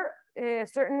remember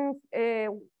certain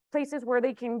places where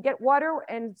they can get water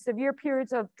and severe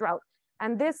periods of drought.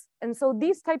 And so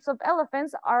these types of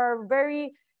elephants are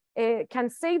very, can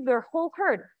save their whole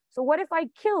herd. So what if I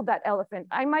kill that elephant?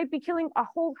 I might be killing a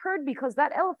whole herd because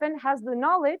that elephant has the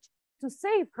knowledge to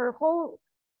save her whole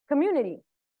community.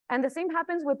 And the same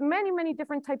happens with many, many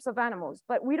different types of animals,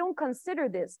 but we don't consider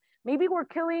this. Maybe we're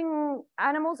killing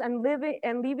animals and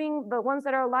leaving the ones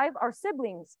that are alive, our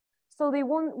siblings, so they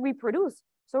won't reproduce.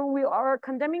 So we are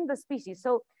condemning the species.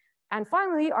 So, and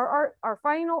finally, our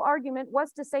final argument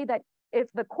was to say that if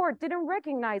the court didn't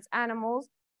recognize animals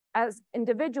as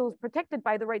individuals protected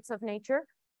by the rights of nature,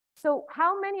 so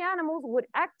how many animals would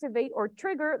activate or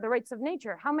trigger the rights of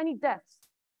nature? How many deaths?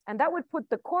 And that would put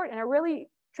the court in a really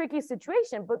tricky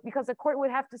situation, but because the court would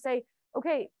have to say,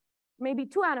 okay, maybe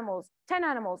 2 animals, 10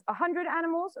 animals, 100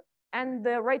 animals, and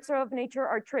the rights of nature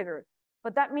are triggered.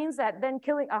 But that means that then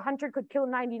killing a hunter could kill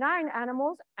 99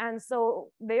 animals, and so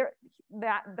the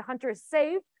hunter is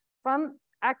saved from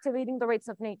activating the rights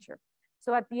of nature.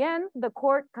 So at the end, the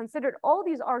court considered all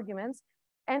these arguments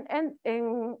and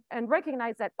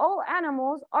recognized that all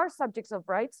animals are subjects of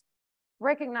rights,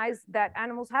 recognized that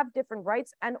animals have different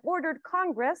rights, and ordered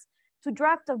Congress to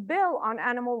draft a bill on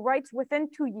animal rights within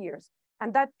 2 years.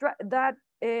 And that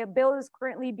bill is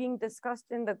currently being discussed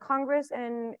in the Congress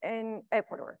and in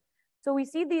Ecuador. So we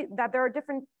see that there are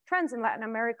different trends in Latin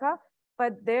America,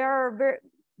 but there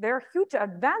are huge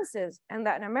advances in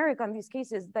Latin America in these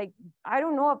cases. Like, I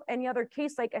don't know of any other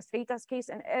case like Estrita's case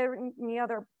in any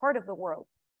other part of the world.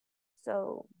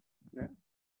 So. Yeah,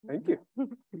 thank you.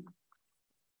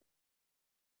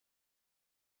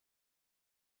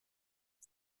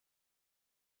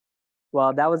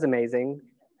 Well, that was amazing.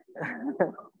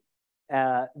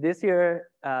 This year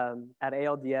at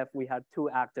ALDF, we had 2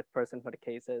 active personhood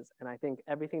cases. And I think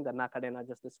everything that Macarena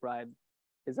just described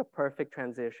is a perfect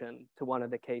transition to one of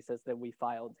the cases that we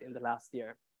filed in the last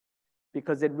year.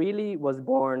 Because it really was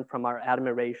born from our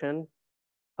admiration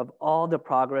of all the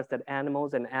progress that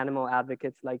animals and animal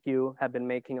advocates like you have been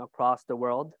making across the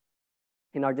world.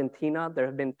 In Argentina, there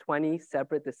have been 20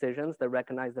 separate decisions that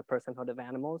recognize the personhood of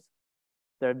animals.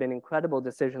 There have been incredible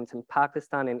decisions in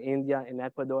Pakistan, in India, in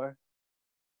Ecuador.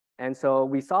 And so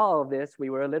we saw all of this,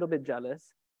 we were a little bit jealous.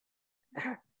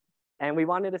 And we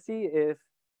wanted to see if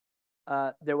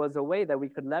there was a way that we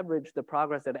could leverage the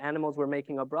progress that animals were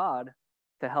making abroad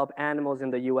to help animals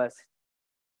in the US.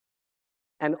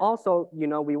 And also, you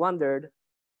know, we wondered,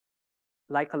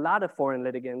 like a lot of foreign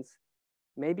litigants,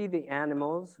 maybe the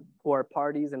animals who are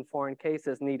parties in foreign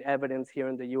cases need evidence here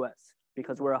in the US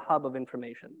because we're a hub of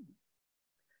information.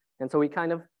 And so we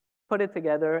kind of put it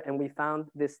together and we found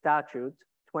this statute,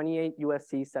 28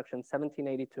 USC section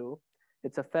 1782.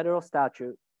 It's a federal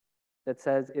statute that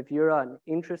says if you're an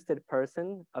interested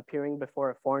person appearing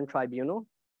before a foreign tribunal,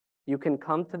 you can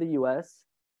come to the US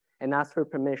and ask for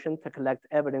permission to collect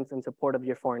evidence in support of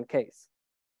your foreign case.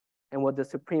 And what the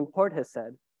Supreme Court has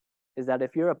said is that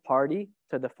if you're a party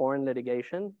to the foreign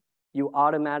litigation, you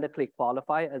automatically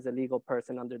qualify as a legal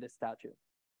person under this statute.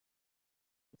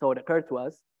 So it occurred to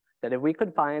us that if we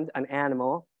could find an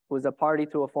animal who is a party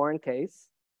to a foreign case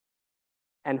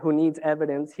and who needs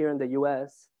evidence here in the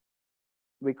US,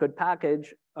 we could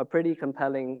package a pretty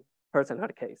compelling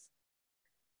personhood case.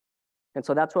 And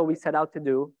so that's what we set out to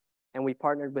do. And we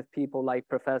partnered with people like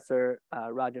Professor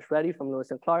Rajesh Reddy from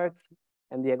Lewis and Clark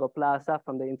and Diego Plaza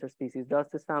from the Interspecies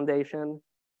Justice Foundation.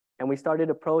 And we started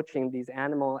approaching these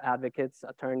animal advocates,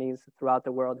 attorneys throughout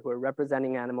the world who are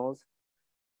representing animals.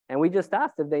 And we just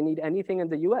asked if they need anything in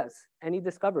the US, any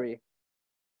discovery.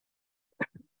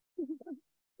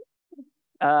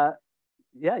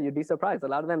 Yeah, you'd be surprised, a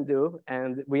lot of them do.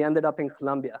 And we ended up in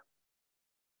Colombia,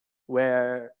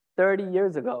 where 30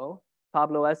 years ago,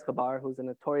 Pablo Escobar, who's a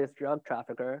notorious drug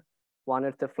trafficker,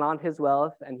 wanted to flaunt his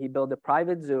wealth and he built a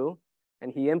private zoo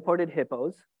and he imported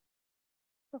hippos.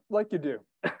 Like you do.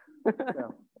 Yeah.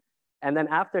 And then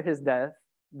after his death,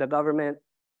 the government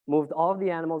moved all of the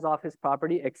animals off his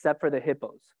property except for the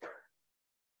hippos.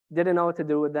 Didn't know what to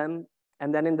do with them.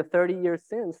 And then in the 30 years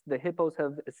since, the hippos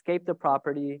have escaped the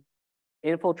property,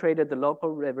 infiltrated the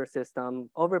local river system,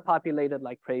 overpopulated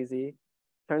like crazy.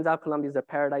 Turns out Colombia is a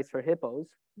paradise for hippos.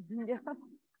 Yeah.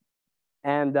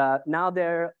 And now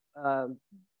their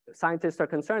scientists are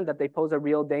concerned that they pose a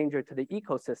real danger to the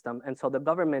ecosystem. And so the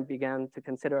government began to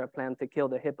consider a plan to kill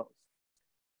the hippos.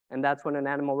 And that's when an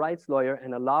animal rights lawyer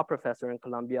and a law professor in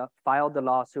Colombia filed the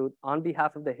lawsuit on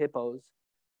behalf of the hippos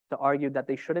to argue that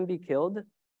they shouldn't be killed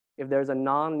if there's a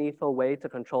non-lethal way to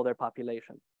control their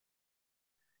population.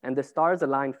 And the stars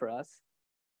aligned for us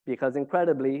because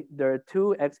incredibly, there are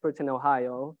 2 experts in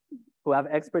Ohio who have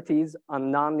expertise on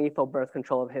non-lethal birth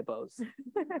control of hippos.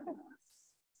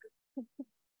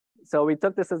 So we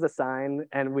took this as a sign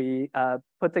and we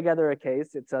put together a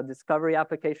case. It's a discovery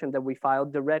application that we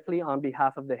filed directly on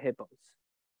behalf of the hippos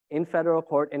in federal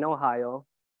court in Ohio.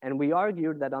 And we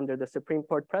argued that under the Supreme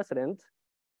Court precedent,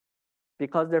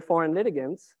 because they're foreign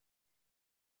litigants,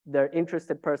 they're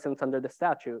interested persons under the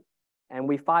statute. And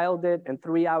we filed it, and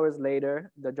 3 hours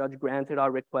later, the judge granted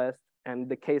our request and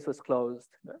the case was closed.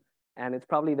 And it's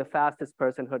probably the fastest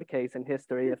personhood case in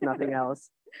history, if nothing else.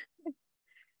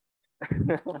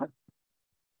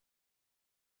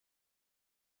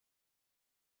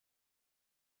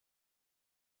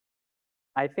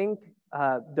 I think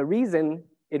the reason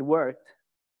it worked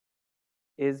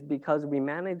is because we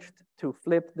managed to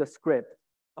flip the script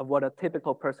of what a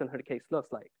typical personhood case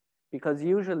looks like. Because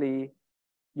usually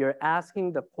you're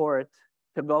asking the court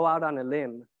to go out on a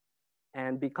limb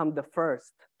and become the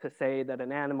first to say that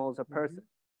an animal is a person.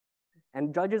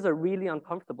 And judges are really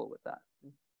uncomfortable with that.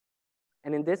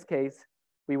 And in this case,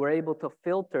 we were able to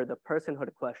filter the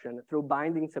personhood question through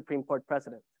binding Supreme Court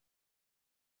precedent.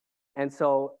 And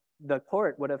so the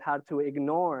court would have had to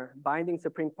ignore binding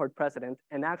Supreme Court precedent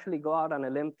and actually go out on a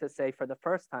limb to say for the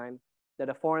first time that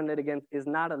a foreign litigant is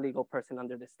not a legal person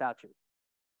under this statute.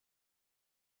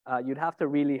 You'd have to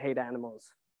really hate animals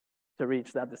to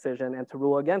reach that decision and to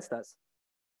rule against us.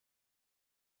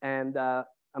 And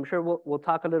I'm sure we'll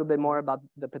talk a little bit more about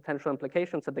the potential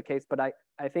implications of the case, but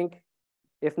I think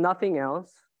if nothing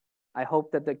else, I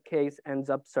hope that the case ends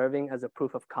up serving as a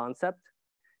proof of concept,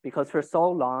 because for so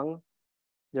long,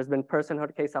 there's been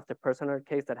personhood case after personhood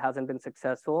case that hasn't been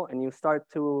successful, and you start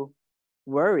to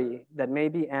worry that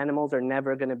maybe animals are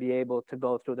never gonna be able to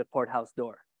go through the courthouse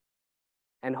door.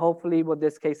 And hopefully what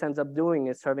this case ends up doing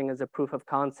is serving as a proof of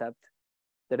concept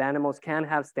that animals can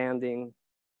have standing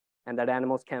and that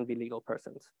animals can be legal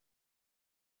persons.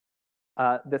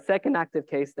 The second active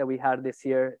case that we had this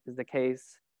year is the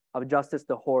case of Justice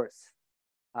the Horse,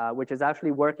 which is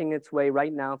actually working its way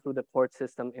right now through the court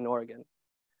system in Oregon.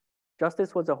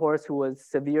 Justice was a horse who was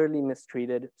severely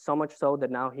mistreated, so much so that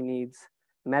now he needs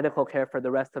medical care for the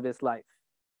rest of his life.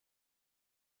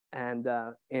 And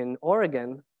in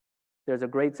Oregon, there's a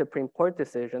great Supreme Court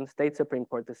decision, state Supreme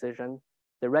Court decision,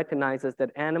 that recognizes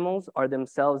that animals are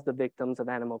themselves the victims of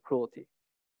animal cruelty.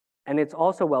 And it's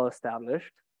also well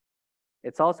established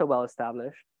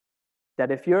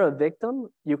that if you're a victim,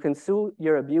 you can sue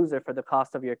your abuser for the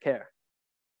cost of your care.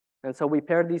 And so we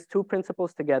paired these two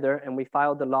principles together and we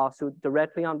filed the lawsuit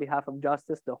directly on behalf of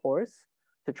Justice the Horse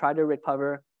to try to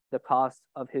recover the cost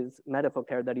of his medical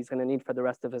care that he's gonna need for the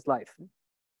rest of his life.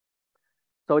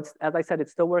 So it's, as I said,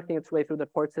 it's still working its way through the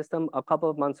court system. A couple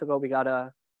of months ago, we got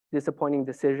a disappointing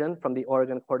decision from the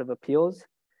Oregon Court of Appeals.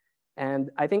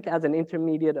 And I think as an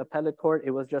intermediate appellate court,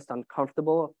 it was just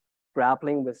uncomfortable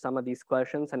grappling with some of these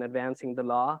questions and advancing the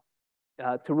law.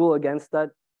 To rule against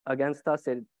us,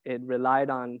 it relied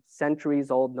on centuries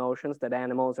old notions that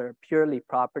animals are purely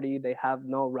property, they have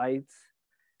no rights.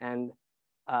 And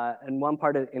in one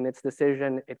part in its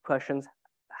decision, it questions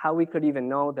how we could even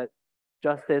know that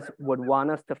Justice would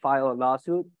want us to file a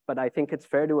lawsuit, but I think it's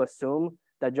fair to assume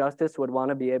that Justice would want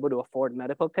to be able to afford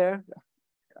medical care.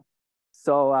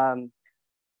 So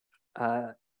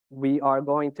we are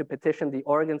going to petition the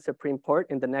Oregon Supreme Court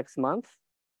in the next month.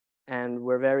 And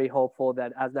we're very hopeful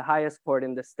that as the highest court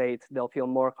in the state, they'll feel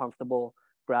more comfortable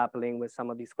grappling with some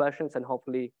of these questions and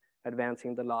hopefully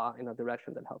advancing the law in a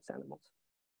direction that helps animals.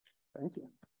 Thank you.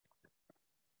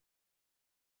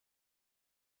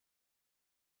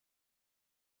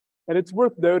 And it's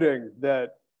worth noting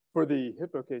that for the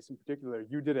hippo case in particular,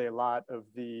 you did a lot of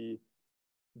the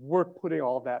work putting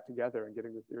all that together and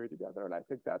getting the theory together. And I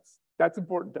think that's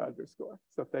important to underscore.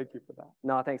 So thank you for that.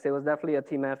 No, thanks. It was definitely a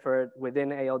team effort within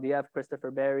ALDF,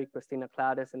 Christopher Berry, Christina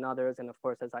Cladis, and others. And of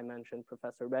course, as I mentioned,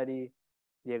 Professor Reddy,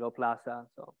 Diego Plaza.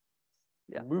 So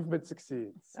yeah. The movement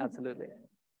succeeds. Absolutely.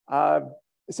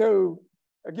 So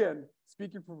again,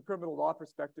 speaking from a criminal law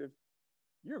perspective,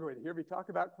 you're going to hear me talk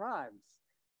about crimes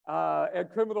and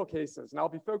criminal cases. And I'll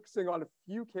be focusing on a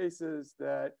few cases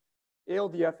that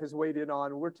ALDF has weighed in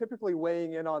on. We're typically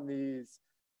weighing in on these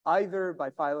either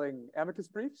by filing amicus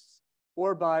briefs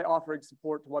or by offering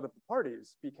support to one of the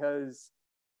parties, because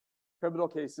criminal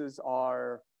cases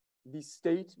are the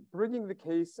state bringing the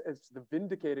case as the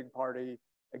vindicating party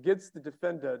against the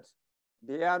defendant.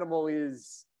 The animal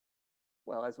is,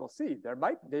 well, as we'll see,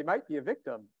 they might be a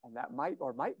victim, and that might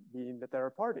mean that they're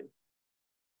a party.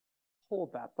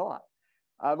 Hold that thought.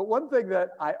 But one thing that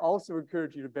I also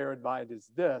encourage you to bear in mind is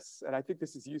this, and I think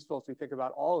this is useful as we think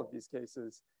about all of these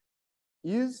cases: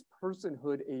 is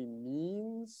personhood a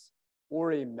means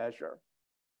or a measure,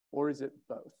 or is it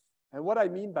both? And what I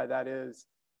mean by that is,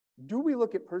 do we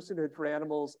look at personhood for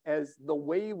animals as the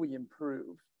way we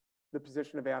improve the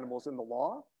position of animals in the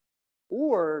law?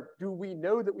 Or do we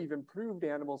know that we've improved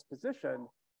animals' position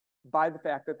by the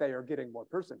fact that they are getting more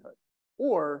personhood?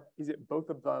 Or is it both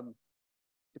of them,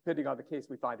 depending on the case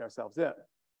we find ourselves in?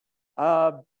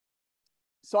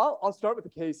 So I'll start with a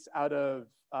case out of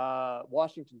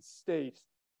Washington State.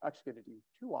 I'm actually going to do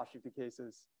 2 Washington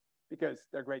cases because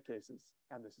they're great cases,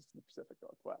 and this is the Pacific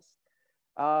Northwest.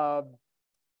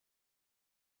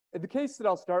 The case that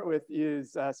I'll start with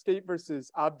is State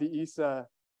versus Abdi Issa.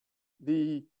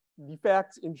 The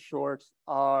facts, in short,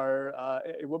 are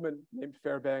a woman named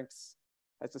Fairbanks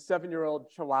has a 7-year-old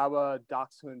Chihuahua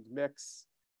Dachshund mix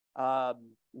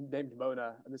named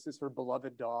Mona, and this is her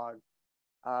beloved dog.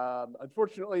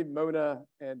 Unfortunately, Mona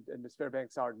and Ms.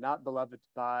 Fairbanks are not beloved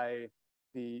by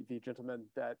the gentleman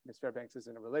that Ms. Fairbanks is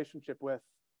in a relationship with,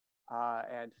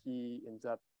 and he ends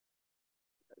up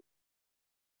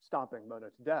stomping Mona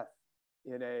to death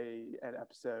in an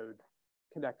episode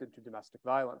connected to domestic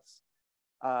violence.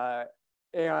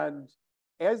 And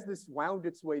as this wound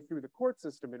its way through the court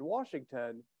system in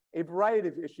Washington, a variety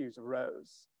of issues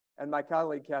arose. And my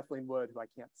colleague, Kathleen Wood, who I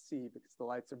can't see because the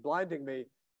lights are blinding me,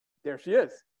 there she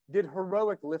is, did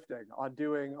heroic lifting on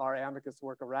doing our amicus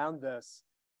work around this.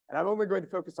 And I'm only going to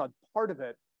focus on part of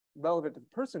it relevant to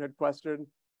the personhood question.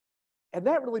 And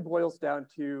that really boils down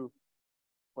to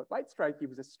what might strike you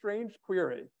as a strange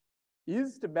query.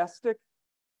 Is domestic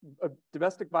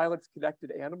violence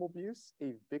connected animal abuse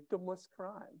a victimless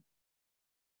crime?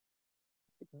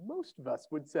 Most of us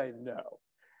would say no.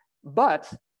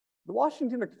 But the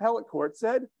Washington Appellate Court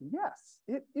said, yes,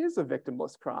 it is a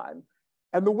victimless crime.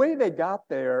 And the way they got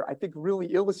there, I think,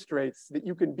 really illustrates that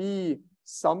you can be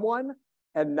someone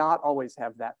and not always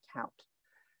have that count.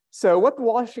 So what the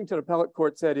Washington Appellate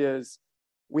Court said is,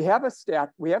 we have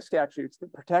statutes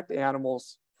that protect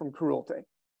animals from cruelty.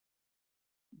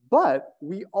 But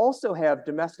we also have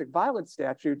domestic violence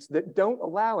statutes that don't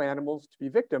allow animals to be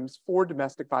victims for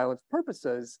domestic violence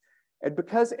purposes. And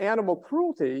because animal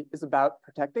cruelty is about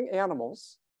protecting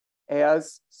animals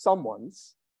as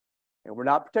someone's, and we're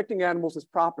not protecting animals as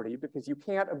property because you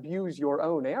can't abuse your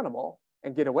own animal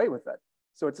and get away with it.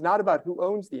 So it's not about who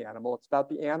owns the animal, it's about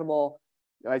the animal,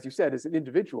 as you said, as an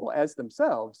individual, as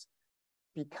themselves.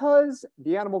 Because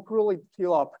the animal cruelty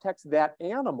law protects that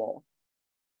animal,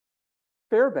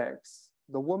 Fairbanks,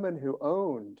 the woman who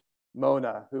owned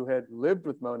Mona, who had lived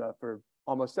with Mona for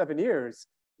almost 7 years,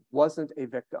 wasn't a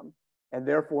victim. And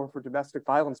therefore, for domestic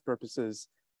violence purposes,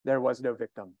 there was no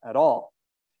victim at all.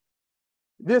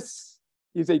 This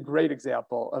is a great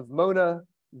example of Mona,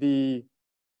 the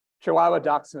Chihuahua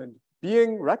Dachshund,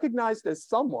 being recognized as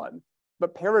someone,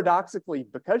 but paradoxically,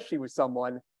 because she was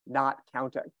someone, not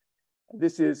counting.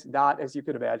 This is not, as you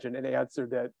could imagine, an answer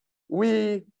that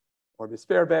we, or Ms.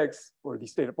 Fairbanks, or the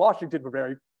state of Washington were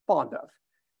very fond of.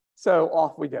 So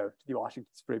off we go to the Washington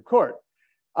Supreme Court.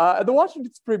 The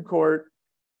Washington Supreme Court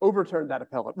overturned that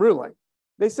appellate ruling.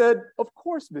 They said, of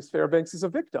course, Ms. Fairbanks is a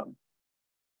victim.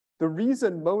 The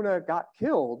reason Mona got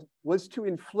killed was to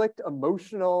inflict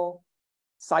emotional,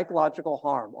 psychological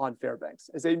harm on Fairbanks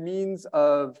as a means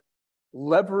of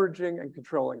leveraging and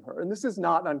controlling her. And this is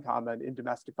not uncommon in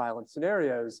domestic violence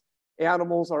scenarios.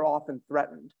 Animals are often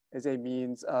threatened as a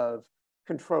means of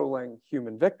controlling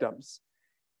human victims.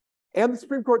 And the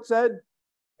Supreme Court said,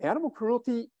 animal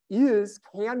cruelty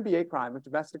can be a crime of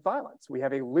domestic violence. We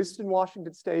have a list in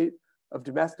Washington State of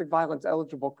domestic violence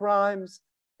eligible crimes.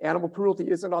 Animal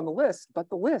cruelty isn't on the list, but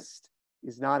the list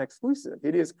is not exclusive.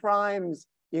 It is crimes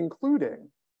including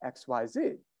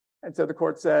XYZ. And so the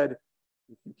court said,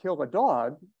 if you kill a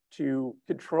dog to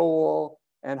control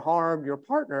and harm your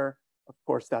partner, of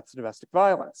course, that's domestic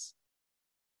violence.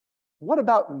 What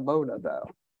about Mona, though?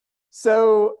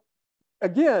 So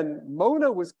again,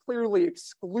 Mona was clearly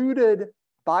excluded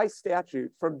by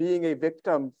statute from being a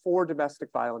victim for domestic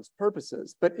violence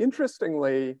purposes. But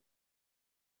interestingly,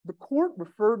 the court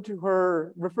referred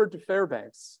to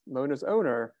Fairbanks, Mona's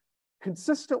owner,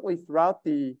 consistently throughout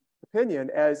the opinion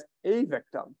as a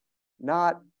victim,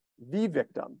 not the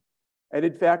victim. And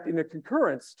in fact, in a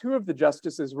concurrence, 2 of the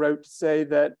justices wrote to say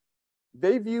that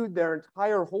they viewed their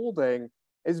entire holding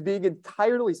as being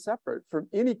entirely separate from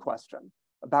any question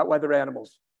about whether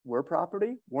animals were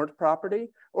property, weren't property,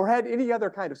 or had any other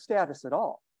kind of status at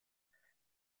all.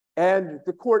 And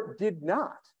the court did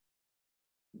not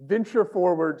venture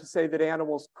forward to say that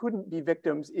animals couldn't be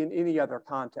victims in any other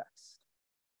context.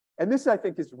 And this, I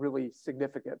think, is really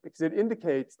significant because it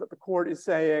indicates that the court is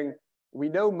saying, we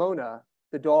know Mona,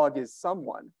 the dog, is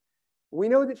someone. We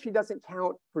know that she doesn't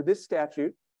count for this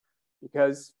statute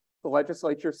because the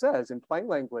legislature says in plain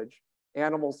language,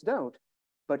 animals don't,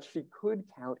 but she could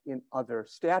count in other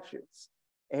statutes.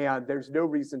 And there's no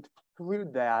reason to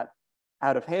preclude that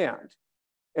out of hand.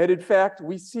 And in fact,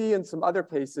 we see in some other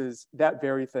cases that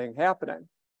very thing happening.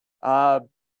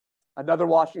 Another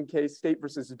Washington case, State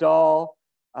versus Dahl,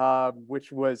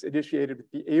 which was initiated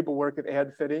with the able work of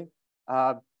Ann Finney.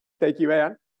 Thank you,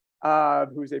 Ann,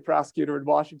 who's a prosecutor in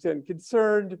Washington,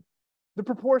 concerned the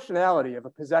proportionality of a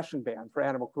possession ban for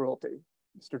animal cruelty.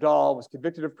 Mr. Dahl was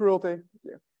convicted of cruelty.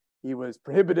 He was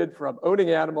prohibited from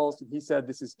owning animals. And he said,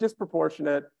 this is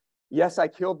disproportionate. Yes, I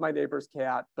killed my neighbor's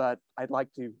cat, but I'd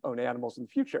like to own animals in the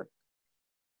future.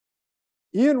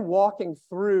 In walking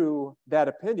through that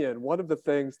opinion, one of the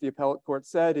things the appellate court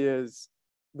said is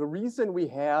the reason we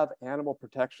have animal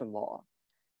protection law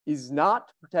is not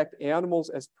to protect animals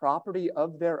as property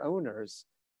of their owners,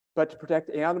 but to protect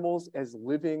animals as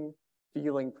living,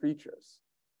 feeling creatures.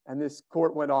 And this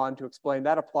court went on to explain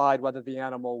that applied whether the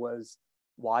animal was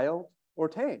wild or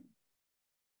tame,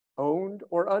 owned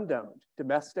or unowned,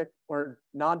 domestic or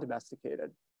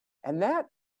non-domesticated. And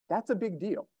that's a big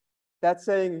deal. That's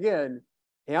saying, again,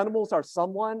 animals are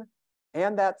someone,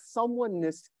 and that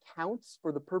someoneness counts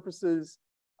for the purposes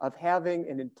of having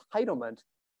an entitlement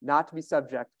not to be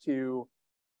subject to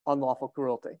unlawful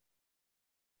cruelty.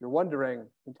 You're wondering,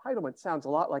 entitlement sounds a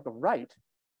lot like a right.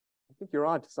 I think you're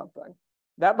onto something.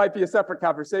 That might be a separate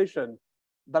conversation,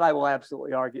 but I will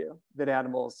absolutely argue that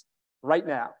animals right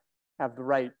now have the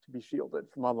right to be shielded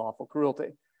from unlawful cruelty.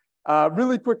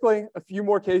 Really quickly, a few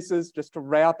more cases just to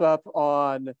wrap up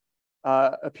on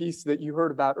a piece that you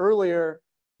heard about earlier.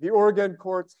 The Oregon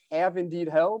courts have indeed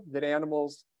held that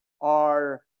animals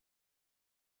are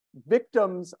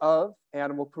victims of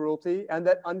animal cruelty and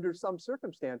that under some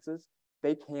circumstances,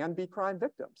 they can be crime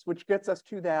victims, which gets us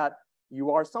to that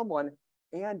you are someone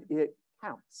and it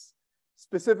counts.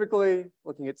 Specifically,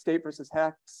 looking at State versus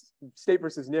Nix, State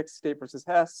versus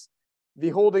Hess, the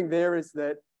holding there is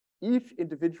that each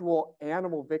individual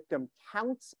animal victim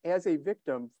counts as a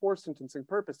victim for sentencing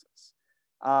purposes.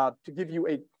 To give you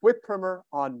a quick primer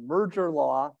on merger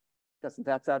law, doesn't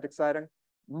that sound exciting?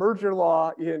 Merger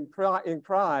law in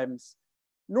crimes,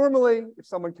 normally if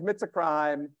someone commits a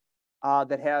crime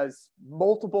that has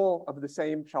multiple of the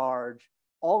same charge,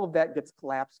 all of that gets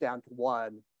collapsed down to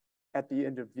one at the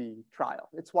end of the trial.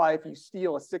 It's why if you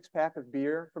steal a 6-pack of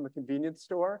beer from a convenience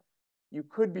store, you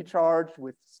could be charged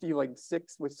with stealing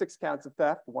six counts of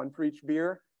theft, one for each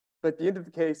beer. But at the end of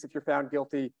the case, if you're found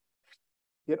guilty,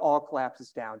 it all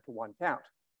collapses down to one count.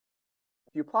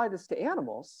 If you apply this to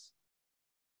animals,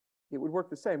 it would work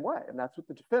the same way. And that's what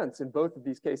the defense in both of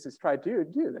these cases tried to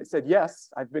do. They said, yes,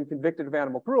 I've been convicted of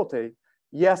animal cruelty.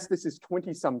 Yes, this is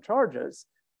 20-some charges,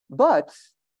 but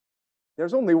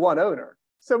there's only one owner.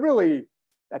 So really,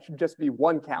 that should just be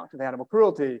one count of animal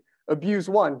cruelty. Abuse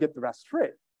one, get the rest free.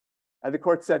 And the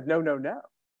court said, no, no, no,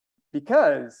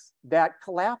 because that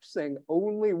collapsing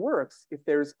only works if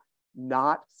there's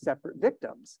not separate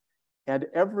victims. And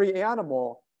every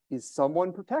animal is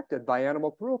someone protected by animal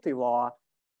cruelty law,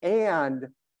 and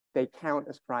they count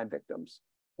as crime victims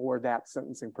for that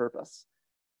sentencing purpose.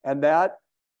 And that,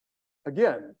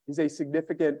 again, is a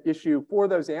significant issue for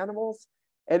those animals.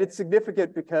 And it's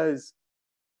significant because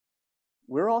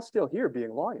we're all still here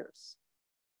being lawyers.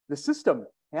 The system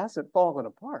hasn't fallen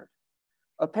apart.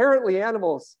 Apparently,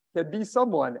 animals can be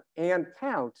someone and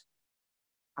count,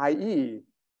 i.e.,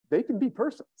 they can be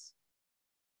persons,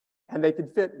 and they can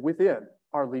fit within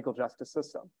our legal justice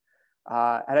system.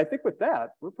 And I think with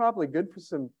that, we're probably good for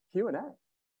some Q&A.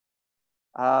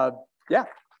 Yeah.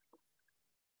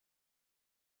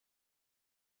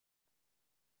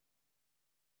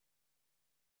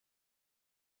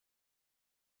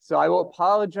 So I will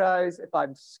apologize if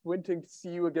I'm squinting to see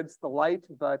you against the light,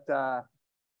 but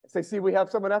as I see, we have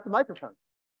someone at the microphone.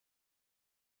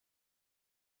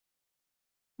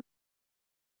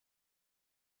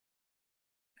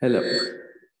 Hello.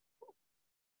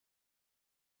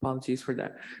 Apologies for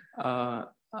that.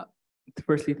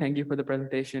 Firstly, thank you for the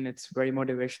presentation. It's very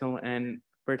motivational, and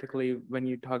particularly when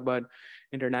you talk about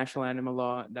international animal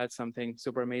law, that's something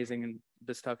super amazing and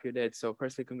the stuff you did. So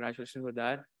firstly, congratulations with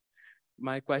that.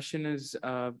 My question is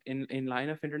in line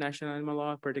of international animal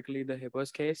law, particularly the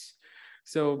hippos case.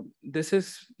 So this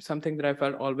is something that I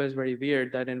felt always very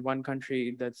weird, that in one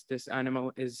country that's this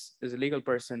animal is a legal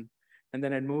person, and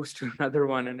then it moves to another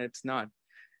one and it's not.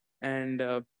 And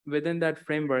within that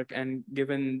framework, and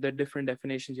given the different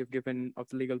definitions you've given of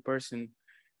the legal person,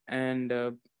 and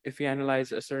if you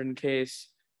analyze a certain case,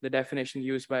 the definition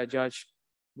used by a judge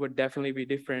would definitely be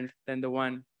different than the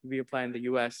one we apply in the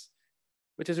US,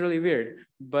 which is really weird.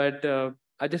 But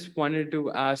I just wanted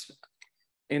to ask,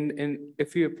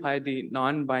 if you apply the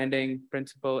non-binding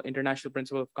principle, international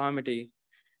principle of comity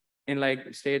in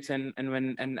like states, and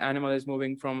when an animal is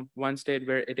moving from one state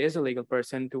where it is a legal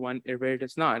person to one where it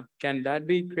is not, can that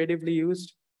be creatively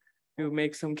used to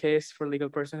make some case for legal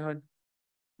personhood?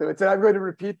 So I'm going to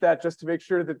repeat that just to make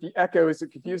sure that the echo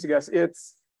isn't confusing us.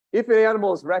 It's if an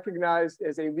animal is recognized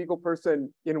as a legal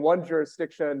person in one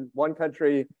jurisdiction, one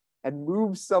country, and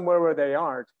moves somewhere where they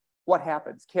aren't, what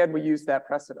happens? Can we use that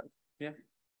precedent? Yeah.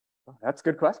 Oh, that's a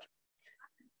good question.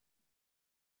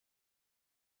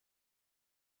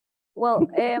 Well,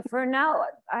 for now,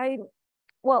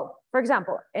 for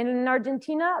example, in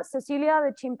Argentina, Cecilia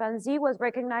the chimpanzee was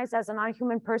recognized as a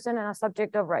non-human person and a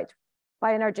subject of right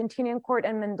by an Argentinian court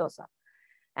in Mendoza.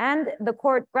 And the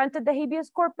court granted the habeas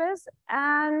corpus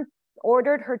and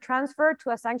ordered her transfer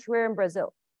to a sanctuary in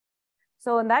Brazil.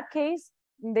 So in that case,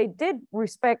 they did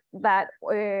respect that,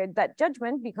 that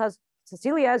judgment, because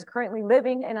Cecilia is currently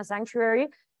living in a sanctuary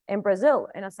in Brazil,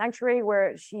 in a sanctuary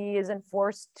where she isn't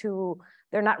forced to,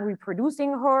 they're not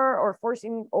reproducing her or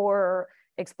forcing or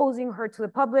exposing her to the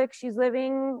public. She's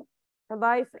living her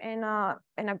life in a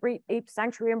great ape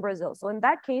sanctuary in Brazil. So in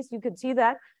that case, you could see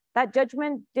that that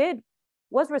judgment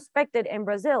was respected in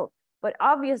Brazil, but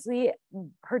obviously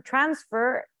her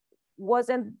transfer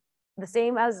wasn't the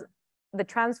same as the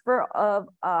transfer of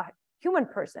a human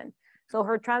person. So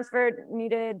her transfer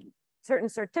needed certain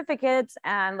certificates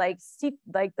and like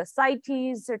the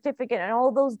CITES certificate and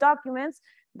all those documents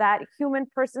that human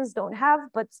persons don't have,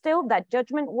 but still that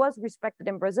judgment was respected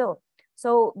in Brazil.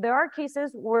 So there are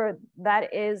cases where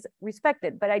that is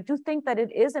respected, but I do think that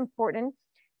it is important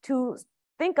to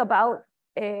think about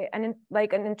an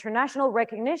international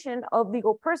recognition of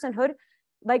legal personhood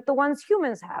like the ones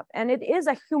humans have. And it is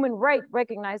a human right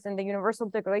recognized in the Universal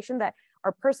Declaration that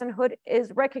our personhood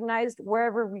is recognized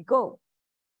wherever we go.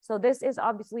 So this is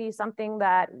obviously something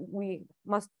that we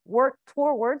must work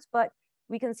towards, but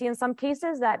we can see in some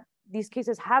cases that these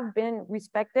cases have been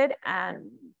respected and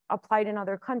applied in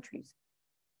other countries.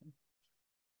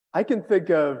 I can think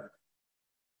of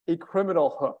a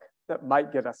criminal hook that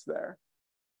might get us there.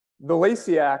 The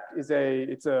Lacey Act is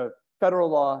it's a federal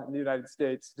law in the United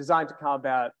States designed to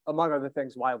combat, among other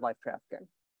things, wildlife trafficking.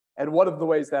 And one of the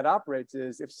ways that operates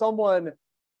is if someone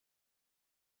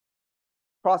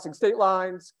crossing state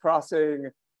lines,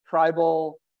 crossing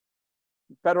tribal,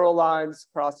 federal lines,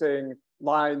 crossing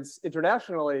lines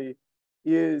internationally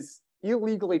is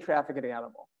illegally trafficking an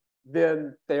animal,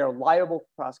 then they are liable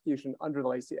for prosecution under the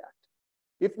Lacey Act.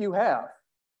 If you have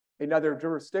another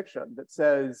jurisdiction that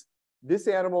says this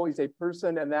animal is a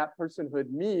person and that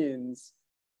personhood means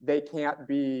they can't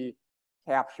be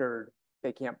captured,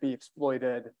 they can't be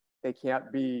exploited, they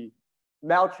can't be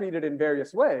maltreated in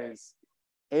various ways,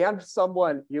 and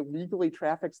someone illegally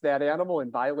traffics that animal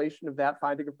in violation of that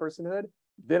finding of personhood,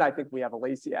 then I think we have a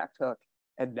Lacey Act hook,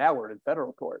 and now we're in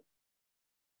federal court.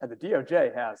 And the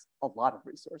DOJ has a lot of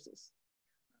resources.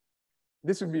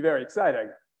 This would be very exciting.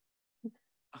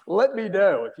 Let me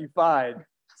know if you find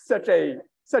such an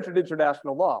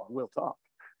international law. We'll talk.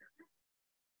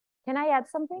 Can I add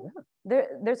something? Yeah.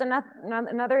 There's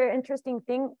another interesting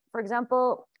thing. For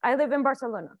example, I live in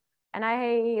Barcelona and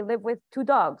I live with 2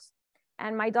 dogs,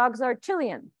 and my dogs are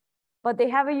Chilean, but they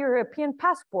have a European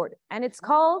passport, and it's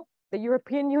called the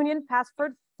European Union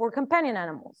Passport for Companion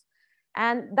Animals.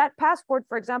 And that passport,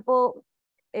 for example,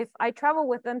 if I travel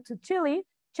with them to Chile,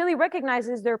 Chile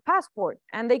recognizes their passport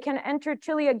and they can enter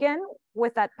Chile again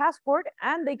with that passport,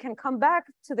 and they can come back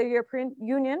to the European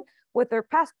Union with their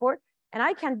passport. And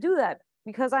I can't do that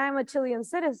because I am a Chilean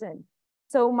citizen.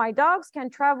 So my dogs can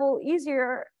travel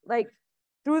easier, like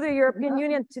through the European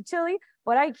Union to Chile,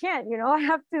 but I can't,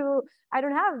 I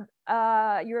don't have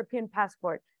a European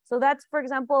passport. So that's, for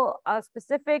example, a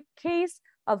specific case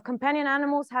of companion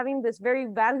animals having this very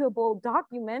valuable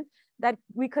document that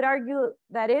we could argue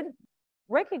that it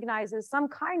recognizes some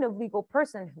kind of legal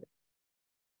personhood.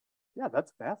 Yeah,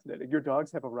 that's fascinating. Your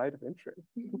dogs have a right of entry.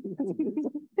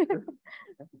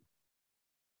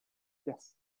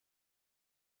 Yes.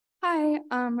 Hi,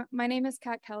 my name is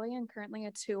Kat Kelly. I'm currently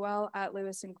a 2L at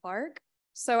Lewis and Clark.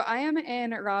 So I am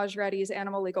in Raj Reddy's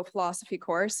Animal Legal Philosophy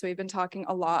course. So we've been talking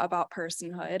a lot about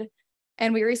personhood.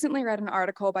 And we recently read an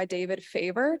article by David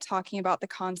Faber talking about the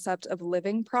concept of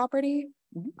living property.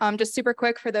 Just super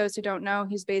quick for those who don't know,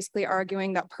 he's basically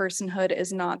arguing that personhood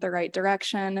is not the right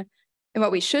direction. And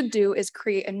what we should do is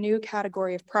create a new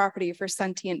category of property for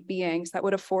sentient beings that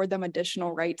would afford them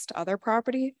additional rights to other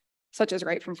property, such as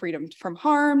right from freedom from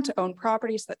harm, to own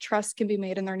property so that trust can be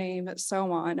made in their name, and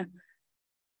so on.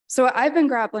 So what I've been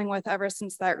grappling with ever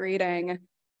since that reading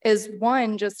is,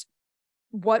 one, just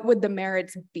what would the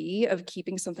merits be of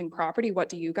keeping something property? What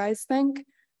do you guys think?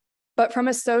 But from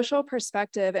a social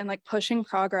perspective and like pushing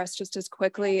progress just as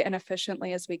quickly and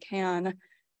efficiently as we can,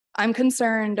 I'm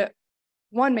concerned,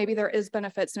 one, maybe there is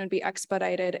benefits and it'd be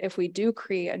expedited if we do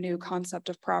create a new concept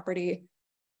of property.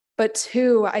 But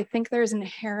two, I think there's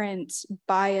inherent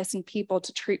bias in people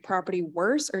to treat property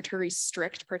worse or to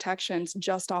restrict protections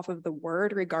just off of the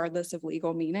word, regardless of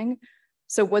legal meaning.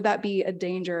 So would that be a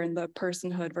danger in the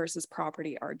personhood versus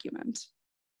property argument?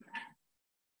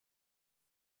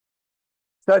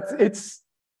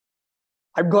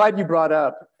 I'm glad you brought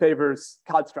up Favor's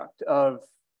construct of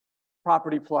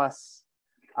property plus,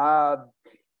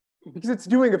 because it's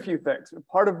doing a few things.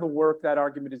 Part of the work that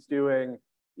argument is doing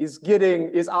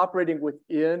is operating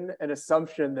within an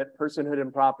assumption that personhood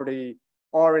and property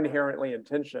are inherently in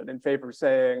tension, in favor of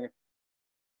saying,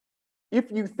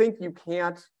 if you think you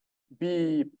can't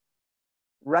be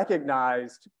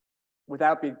recognized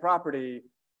without being property,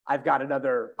 I've got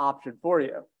another option for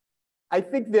you. I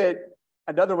think that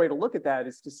another way to look at that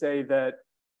is to say that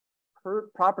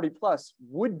property plus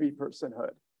would be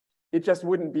personhood. It just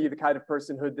wouldn't be the kind of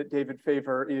personhood that David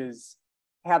Favor is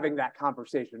having that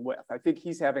conversation with. I think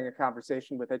he's having a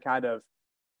conversation with a kind of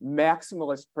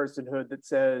maximalist personhood that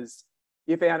says,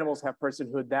 if animals have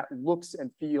personhood, that looks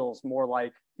and feels more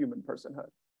like human personhood,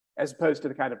 as opposed to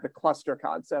the kind of the cluster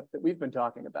concept that we've been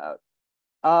talking about.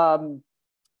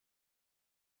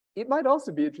 It might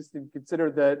also be interesting to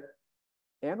consider that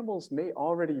animals may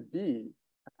already be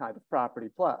a kind of property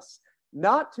plus,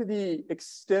 not to the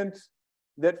extent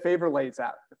that Favor lays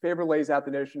out. Favor lays out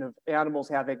the notion of animals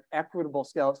having equitable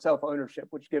self-ownership,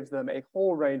 which gives them a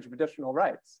whole range of additional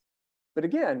rights. But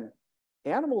again,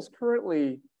 animals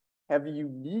currently have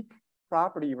unique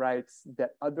property rights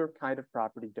that other kind of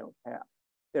property don't have.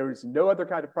 There is no other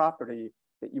kind of property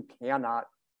that you cannot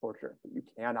torture, that you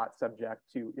cannot subject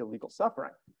to illegal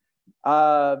suffering.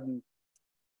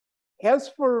 As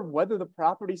for whether the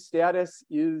property status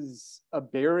is a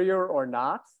barrier or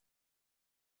not,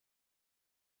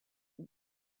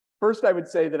 first, I would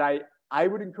say that I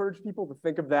would encourage people to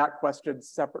think of that question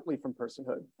separately from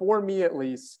personhood. For me, at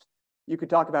least, you could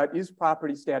talk about, is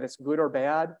property status good or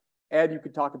bad? And you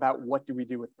could talk about, what do we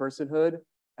do with personhood?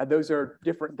 And those are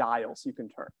different dials you can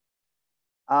turn.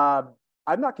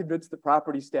 I'm not convinced that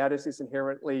property status is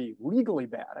inherently legally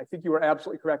bad. I think you are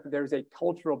absolutely correct that there's a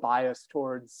cultural bias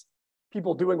towards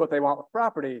people doing what they want with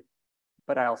property.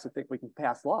 But I also think we can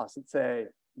pass laws and say,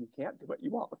 you can't do what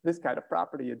you want with this kind of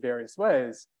property in various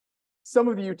ways. Some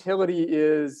of the utility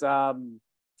is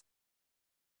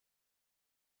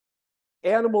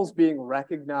animals being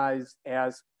recognized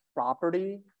as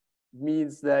property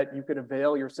means that you can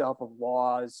avail yourself of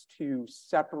laws to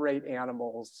separate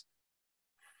animals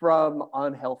from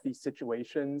unhealthy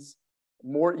situations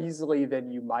more easily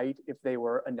than you might if they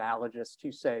were analogous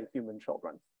to, say, human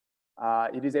children.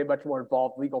 It is a much more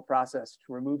involved legal process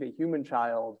to remove a human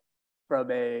child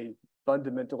from a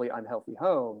fundamentally unhealthy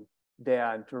home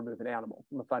than to remove an animal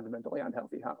from a fundamentally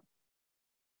unhealthy home.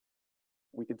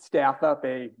 We could staff up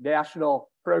a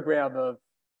national program of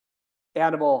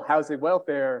animal housing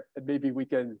welfare, and maybe we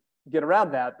can get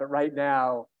around that. But right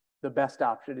now, the best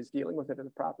option is dealing with it as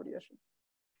a property issue.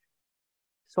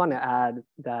 Just want to add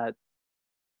that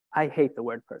I hate the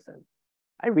word person.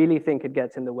 I really think it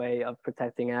gets in the way of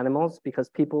protecting animals because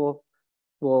people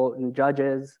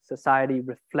judges, society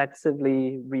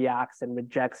reflexively reacts and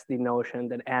rejects the notion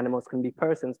that animals can be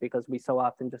persons because we so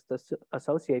often just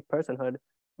associate personhood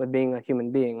with being a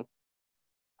human being.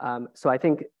 So I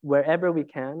think wherever we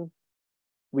can,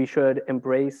 we should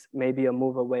embrace maybe a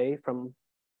move away from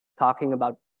talking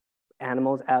about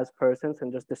animals as persons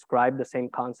and just describe the same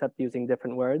concept using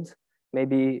different words.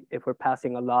 Maybe if we're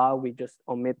passing a law, we just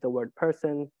omit the word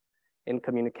person in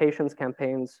communications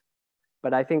campaigns.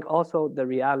 But I think also the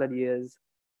reality is,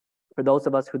 for those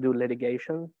of us who do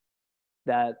litigation,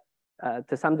 that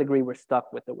to some degree we're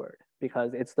stuck with the word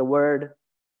because it's the word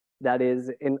that is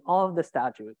in all of the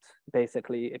statutes,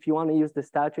 basically. If you want to use the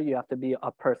statute, you have to be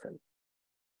a person.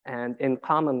 And in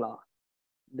common law,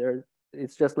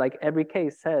 it's just like every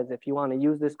case says, if you want to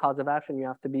use this cause of action, you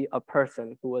have to be a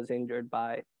person who was injured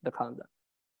by the conduct.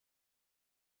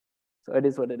 So it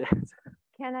is what it is.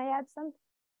 Can I add something?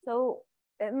 So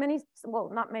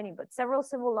not many, but several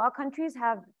civil law countries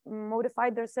have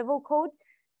modified their civil code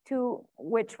to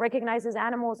which recognizes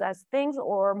animals as things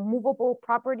or movable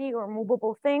property or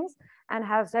movable things, and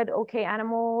have said, okay,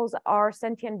 animals are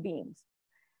sentient beings.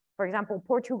 For example,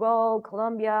 Portugal,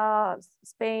 Colombia,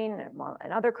 Spain,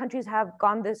 and other countries have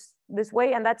gone this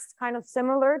way, and that's kind of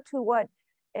similar to what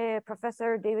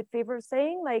Professor David Faber is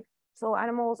saying, like, so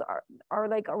animals are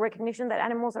like a recognition that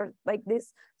animals are like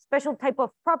this special type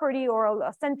of property or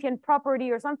a sentient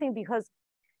property or something, because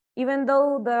even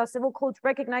though the civil codes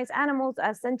recognize animals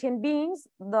as sentient beings,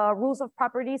 the rules of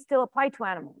property still apply to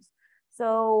animals.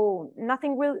 So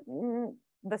nothing really,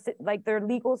 like their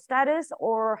legal status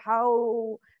or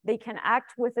how they can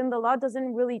act within the law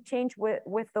doesn't really change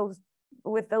with those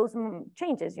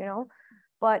changes, you know.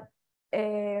 But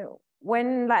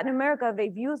when Latin America,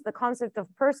 they've used the concept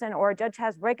of person, or a judge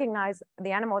has recognized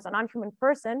the animal as a non-human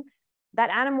person, that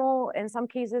animal in some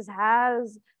cases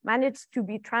has managed to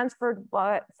be transferred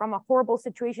from a horrible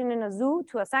situation in a zoo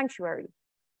to a sanctuary.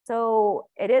 So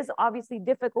it is obviously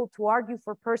difficult to argue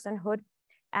for personhood.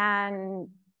 And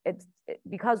it's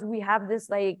because we have this,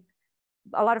 like,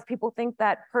 a lot of people think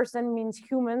that person means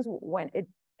humans when it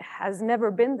has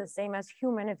never been the same as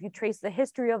human. If you trace the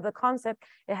history of the concept,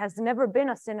 it has never been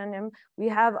a synonym. We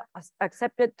have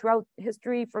accepted throughout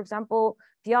history, for example,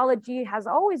 theology has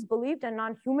always believed in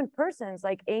non-human persons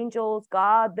like angels,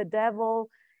 God, the devil.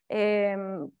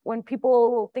 When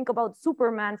people think about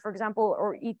Superman, for example,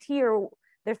 or ET, or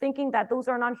they're thinking that those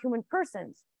are non-human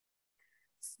persons.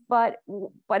 But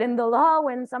in the law,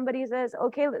 when somebody says,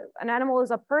 okay, an animal is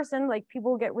a person, like,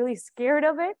 people get really scared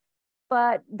of it.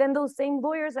 But then those same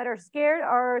lawyers that are scared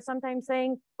are sometimes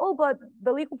saying, oh, but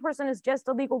the legal person is just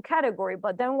a legal category.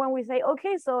 But then when we say,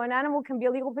 okay, so an animal can be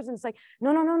a legal person, it's like,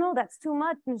 no, that's too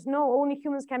much. No, only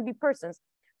humans can be persons.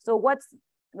 So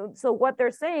what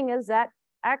they're saying is that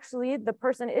actually the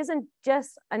person isn't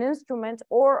just an instrument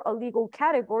or a legal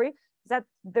category, that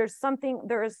there's something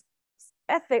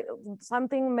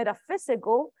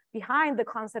metaphysical behind the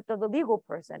concept of the legal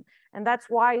person. And that's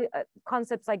why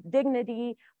concepts like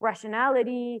dignity,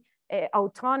 rationality,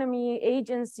 autonomy,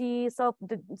 agency,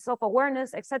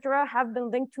 self-awareness, etc., have been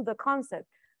linked to the concept.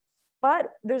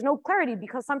 But there's no clarity,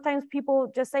 because sometimes people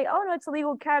just say, oh no, it's a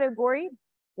legal category,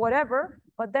 whatever.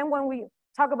 But then when we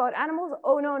talk about animals,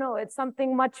 oh no, it's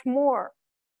something much more.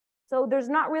 So there's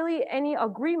not really any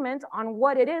agreement on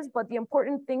what it is, but the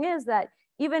important thing is that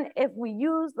even if we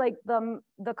use, like,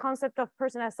 the concept of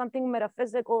person as something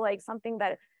metaphysical, like something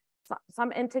that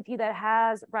some entity that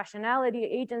has rationality,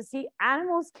 agency,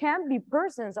 animals can be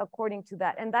persons according to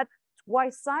that. And that's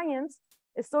why science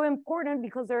is so important,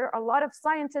 because there are a lot of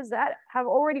scientists that have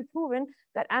already proven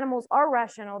that animals are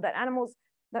rational, that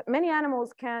many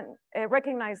animals can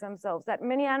recognize themselves, that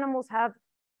many animals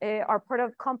are part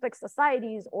of complex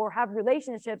societies or have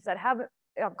relationships that have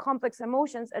complex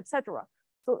emotions, etc.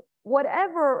 So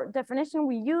whatever definition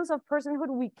we use of personhood,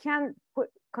 we can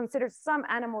consider some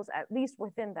animals at least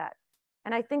within that.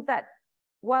 And I think that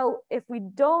if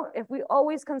we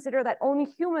always consider that only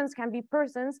humans can be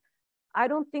persons, I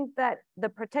don't think that the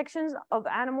protections of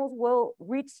animals will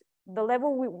reach the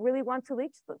level we really want to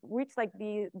reach like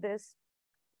this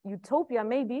utopia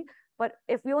maybe. But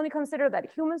if we only consider that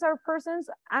humans are persons,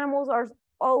 animals are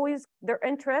always, their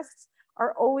interests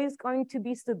are always going to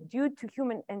be subdued to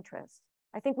human interests.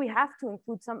 I think we have to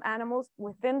include some animals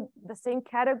within the same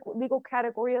legal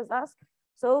category as us.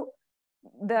 So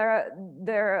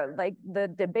they're like the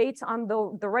debates on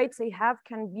the rights they have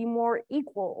can be more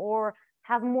equal or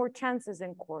have more chances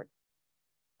in court.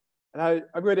 And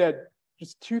I'm going to add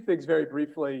just two things very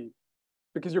briefly,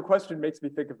 because your question makes me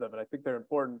think of them, and I think they're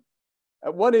important.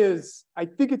 One is, I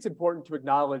think it's important to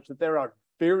acknowledge that there are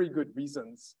very good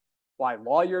reasons why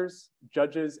lawyers,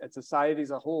 judges, and society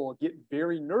as a whole get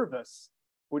very nervous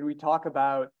when we talk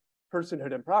about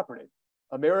personhood and property.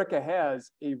 America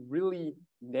has a really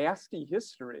nasty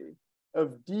history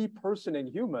of depersoning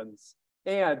humans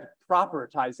and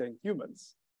propertizing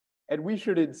humans. And we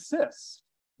should insist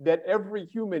that every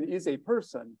human is a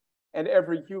person and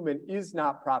every human is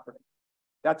not property.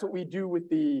 That's what we do with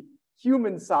the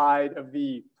human side of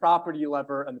the property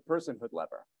lever and the personhood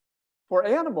lever. For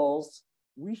animals,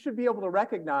 we should be able to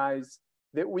recognize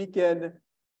that we can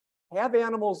have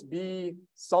animals be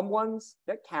someones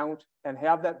that count and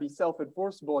have that be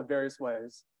self-enforceable in various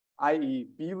ways, i.e.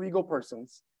 be legal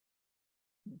persons,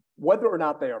 whether or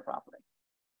not they are property.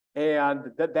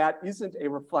 And that isn't a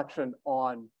reflection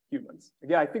on humans.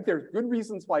 Again, I think there's good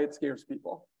reasons why it scares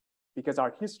people, because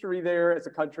our history there as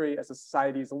a country, as a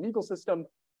society, as a legal system,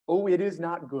 oh, it is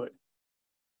not good.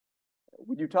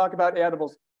 When you talk about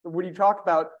animals, when you talk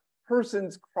about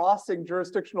persons crossing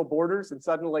jurisdictional borders and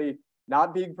suddenly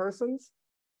not being persons,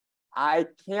 I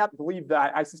can't believe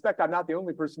that. I suspect I'm not the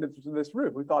only person in this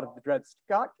room who thought of the Dred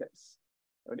Scott case,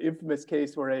 an infamous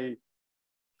case where a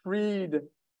freed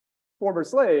former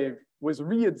slave was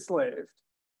re-enslaved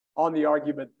on the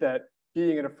argument that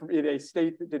being in a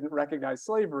state that didn't recognize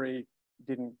slavery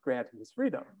didn't grant him his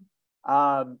freedom.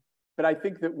 But I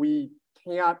think that we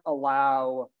can't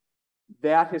allow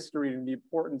that history and the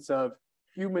importance of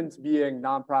humans being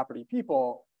non-property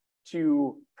people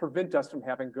to prevent us from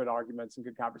having good arguments and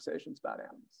good conversations about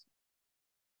animals.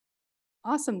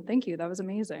 Awesome, thank you, that was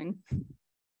amazing.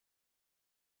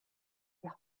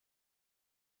 Yeah.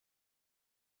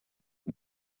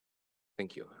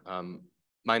 Thank you.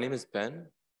 My name is Ben.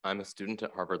 I'm a student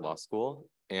at Harvard Law School,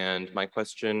 and my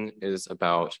question is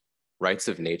about rights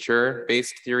of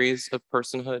nature-based theories of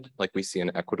personhood, like we see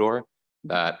in Ecuador,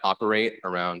 that operate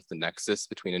around the nexus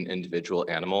between an individual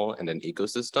animal and an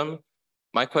ecosystem.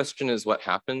 My question is, what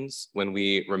happens when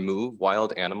we remove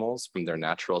wild animals from their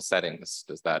natural settings?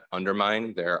 Does that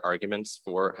undermine their arguments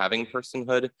for having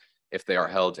personhood if they are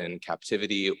held in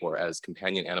captivity or as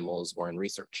companion animals or in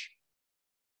research?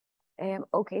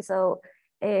 Okay, so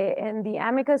in the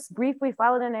amicus brief we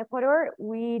filed in Ecuador,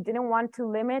 we didn't want to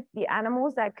limit the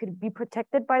animals that could be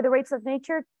protected by the rights of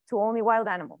nature to only wild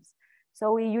animals.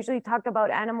 So we usually talked about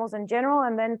animals in general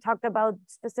and then talked about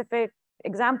specific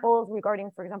examples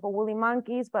regarding, for example, woolly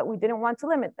monkeys, but we didn't want to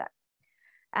limit that.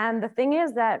 And the thing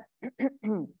is that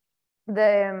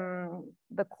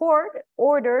the court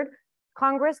ordered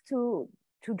Congress to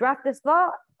draft this law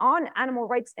on animal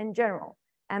rights in general.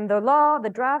 And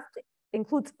the draft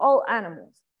includes all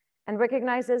animals and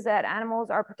recognizes that animals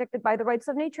are protected by the rights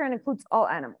of nature and includes all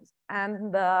animals.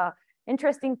 And the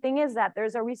interesting thing is that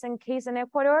there's a recent case in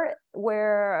Ecuador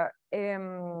where,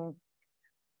 the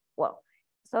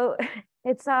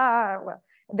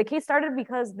case started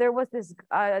because there was this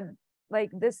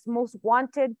this most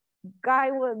wanted guy.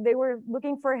 They were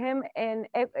looking for him in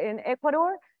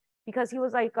Ecuador because he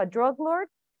was like a drug lord,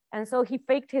 and so he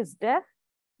faked his death.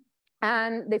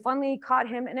 And they finally caught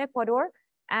him in Ecuador,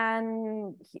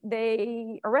 and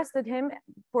they arrested him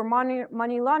for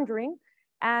money laundering,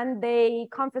 and they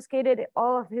confiscated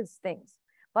all of his things.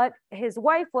 But his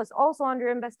wife was also under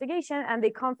investigation, and they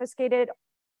confiscated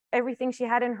everything she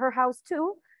had in her house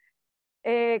too,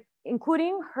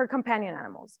 including her companion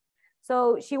animals.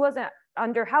 So she was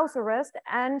under house arrest,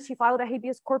 and she filed a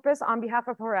habeas corpus on behalf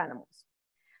of her animals.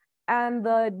 And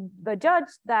the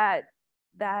judge that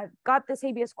got this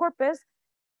habeas corpus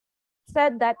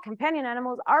said that companion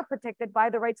animals are protected by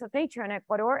the rights of nature in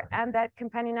Ecuador, and that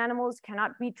companion animals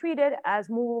cannot be treated as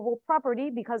movable property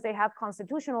because they have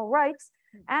constitutional rights,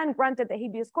 and granted the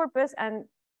habeas corpus and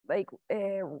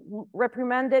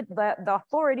reprimanded the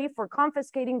authority for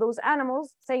confiscating those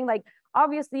animals, saying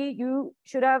obviously you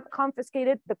should have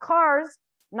confiscated the cars,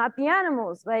 not the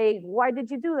animals. Why did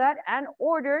you do that? And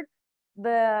ordered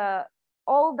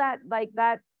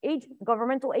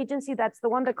governmental agency that's the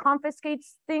one that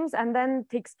confiscates things and then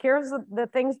takes care of the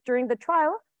things during the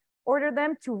trial, order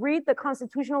them to read the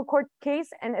constitutional court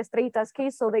case and Estrellita's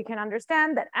case so they can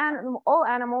understand that all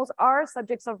animals are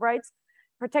subjects of rights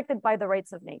protected by the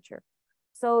rights of nature.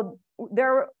 So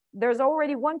there's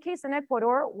already one case in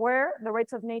Ecuador where the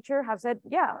rights of nature have said,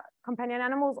 yeah, companion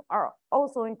animals are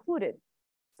also included.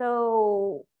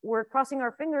 So we're crossing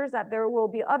our fingers that there will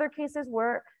be other cases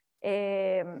where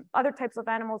other types of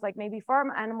animals, like maybe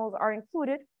farm animals, are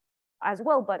included as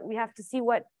well, but we have to see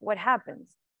what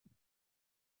happens.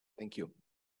 Thank you.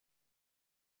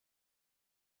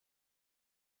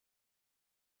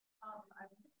 I'm a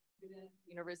student at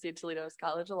University of Toledo's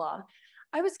College of Law.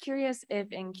 I was curious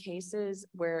if in cases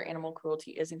where animal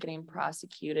cruelty isn't getting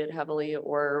prosecuted heavily,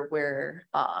 or where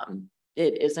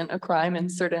it isn't a crime in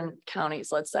certain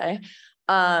counties, let's say,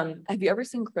 have you ever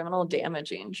seen criminal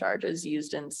damaging charges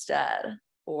used instead?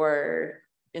 Or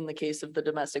in the case of the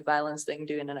domestic violence thing,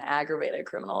 doing an aggravated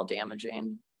criminal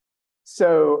damaging?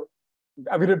 So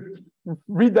I'm going to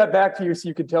read that back to you so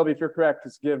you can tell me if you're correct,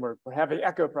 because again, we're having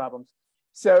echo problems.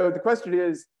 So the question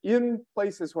is, in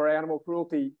places where animal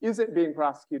cruelty isn't being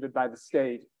prosecuted by the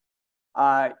state,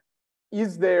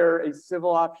 is there a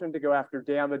civil option to go after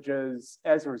damages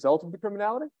as a result of the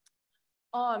criminality?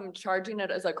 Charging it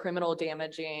as a criminal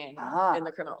damaging in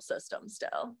the criminal system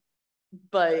still,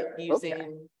 but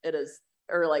using it as,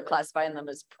 or classifying them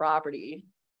as property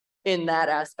in that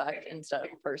aspect instead of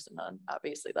personhood.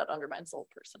 Obviously that undermines the whole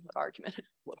personhood argument.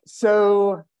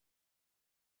 So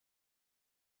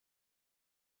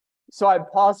I'm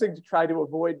pausing to try to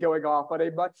avoid going off on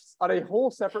a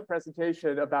whole separate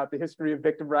presentation about the history of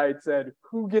victim rights and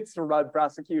who gets to run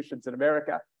prosecutions in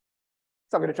America.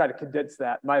 So I'm going to try to condense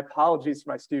that. My apologies to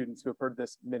my students who have heard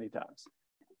this many times.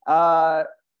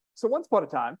 So once upon a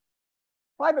time,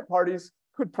 private parties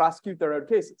could prosecute their own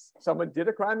cases. Someone did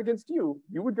a crime against you,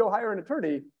 you would go hire an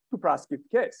attorney to prosecute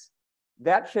the case.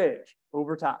 That changed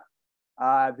over time.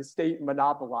 the state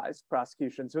monopolized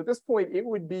prosecution. So at this point, it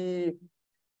would be,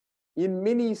 in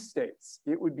many states,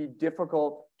 it would be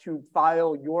difficult to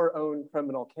file your own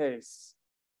criminal case.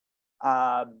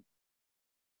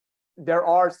 There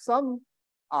are some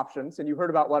options, and you heard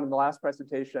about one in the last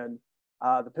presentation,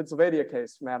 the Pennsylvania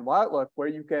case from Animal Outlook, where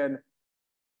you can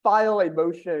file a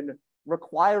motion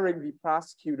requiring the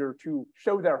prosecutor to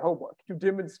show their homework, to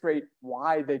demonstrate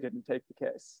why they didn't take the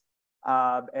case,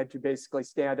 and to basically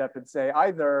stand up and say,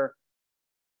 either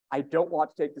I don't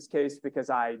want to take this case because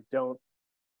I don't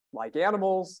like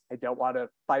animals, I don't want to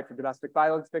fight for domestic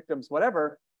violence victims,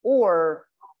 whatever, or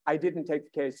I didn't take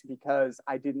the case because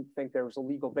I didn't think there was a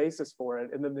legal basis for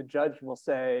it. And then the judge will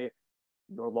say,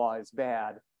 your law is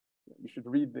bad. You should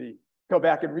go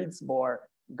back and read some more,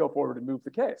 go forward and move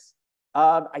the case.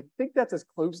 I think that's as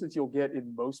close as you'll get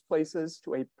in most places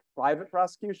to a private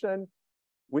prosecution,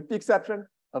 with the exception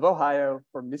of Ohio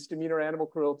for misdemeanor animal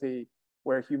cruelty,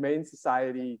 where humane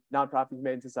society, nonprofit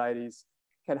humane societies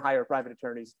can hire private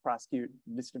attorneys to prosecute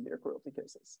misdemeanor cruelty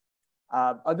cases.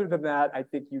 Other than that, I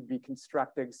think you'd be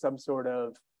constructing some sort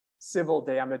of civil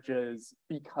damages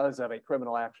because of a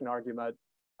criminal action argument.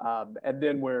 And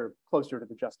then we're closer to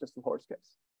the justice of the horse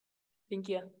case. Thank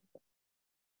you.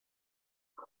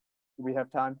 Do we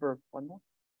have time for one more?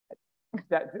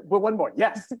 Well, one more,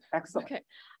 yes, excellent. Okay,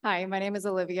 hi, my name is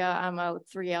Olivia. I'm a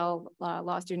 3L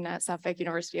law student at Suffolk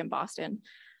University in Boston.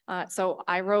 So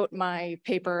I wrote my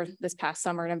paper this past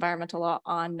summer in environmental law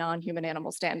on non-human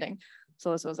animal standing.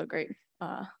 So this was a great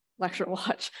lecture to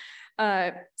watch.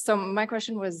 So my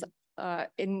question was,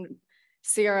 in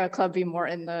Sierra Club v.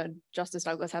 Morton, the Justice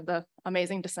Douglas had the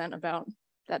amazing dissent about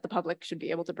that the public should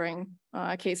be able to bring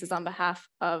cases on behalf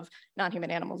of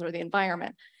non-human animals or the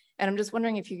environment. And I'm just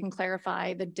wondering if you can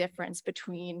clarify the difference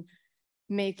between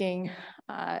making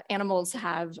animals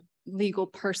have legal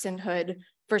personhood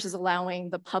versus allowing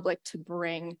the public to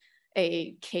bring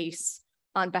a case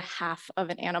on behalf of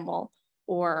an animal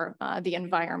or the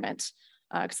environment.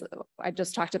 I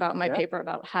just talked about in my paper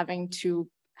about having to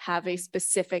have a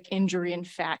specific injury in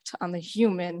fact on the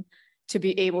human to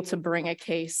be able to bring a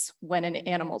case when an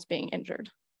animal's being injured.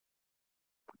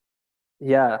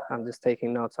 Yeah, I'm just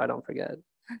taking notes so I don't forget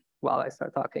while I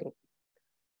start talking.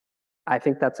 I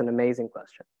think that's an amazing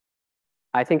question.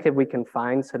 I think if we can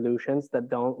find solutions that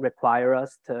don't require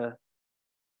us to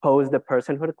pose the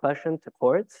personhood question to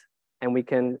courts, and we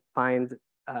can find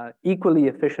equally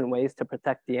efficient ways to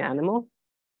protect the animal,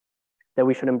 that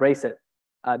we should embrace it.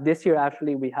 This year,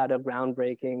 actually, we had a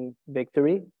groundbreaking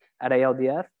victory at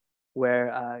ALDF,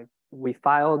 where we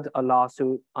filed a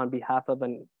lawsuit on behalf of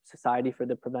a Society for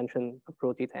the Prevention of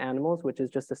Cruelty to Animals, which is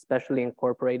just a specially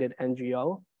incorporated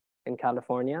NGO in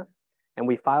California. And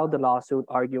we filed the lawsuit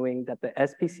arguing that the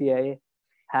SPCA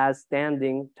has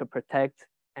standing to protect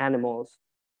animals.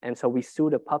 And so we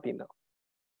sued a puppy mill.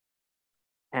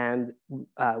 And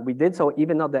we did so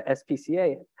even though the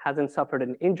SPCA hasn't suffered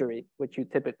an injury, which you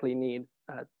typically need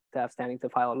to have standing to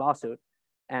file a lawsuit.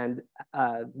 And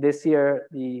this year,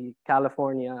 the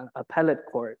California Appellate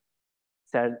Court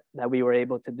said that we were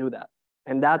able to do that.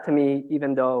 And that to me,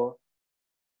 even though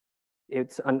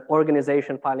it's an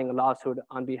organization filing a lawsuit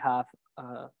on behalf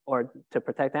or to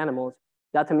protect animals,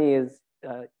 that to me is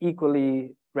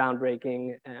equally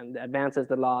groundbreaking and advances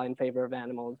the law in favor of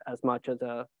animals as much as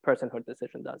a personhood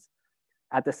decision does.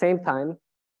 At the same time,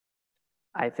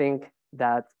 I think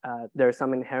that there are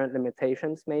some inherent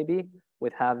limitations maybe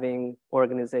with having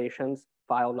organizations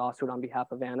file lawsuit on behalf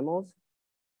of animals,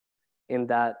 in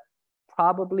that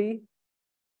probably,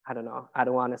 I don't know, I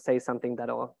don't want to say something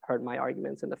that'll hurt my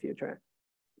arguments in the future.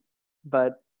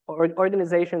 But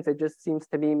organizations, it just seems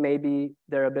to me maybe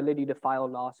their ability to file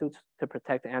lawsuits to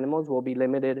protect animals will be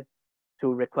limited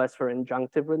to requests for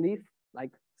injunctive relief,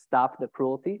 like stop the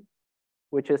cruelty,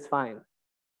 which is fine.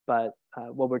 But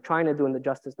what we're trying to do in the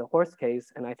Justice the Horse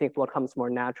case, and I think what comes more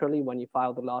naturally when you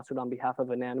file the lawsuit on behalf of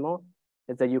an animal,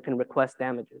 is that you can request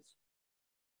damages.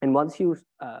 And once you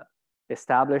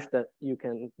establish that you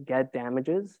can get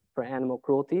damages for animal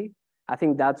cruelty, I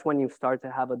think that's when you start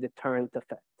to have a deterrent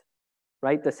effect,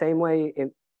 right? The same way,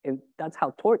 that's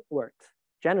how tort works.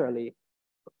 Generally,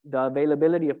 the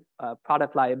availability of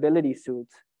product liability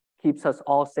suits keeps us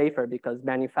all safer because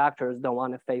manufacturers don't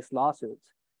want to face lawsuits.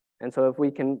 And so if we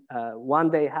can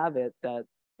one day have it that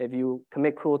if you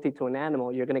commit cruelty to an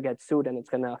animal, you're going to get sued and it's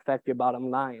going to affect your bottom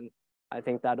line, I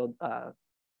think that'll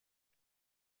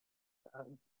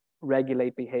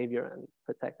regulate behavior and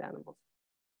protect animals.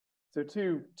 So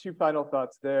two final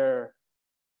thoughts there.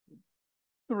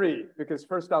 Three, because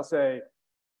first I'll say,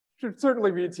 should certainly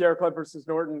read Sierra Club versus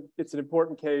Norton. It's an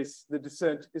important case. The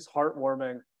dissent is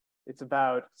heartwarming. It's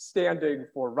about standing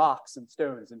for rocks and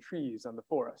stones and trees on the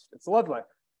forest. It's lovely.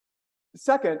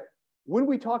 Second, when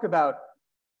we talk about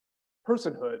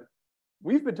personhood,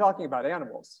 we've been talking about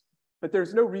animals, but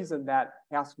there's no reason that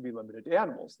has to be limited to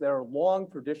animals. There are long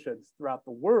traditions throughout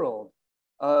the world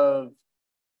of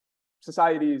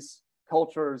societies,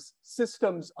 cultures,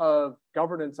 systems of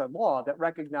governance and law that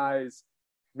recognize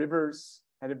rivers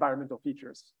and environmental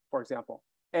features, for example,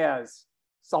 as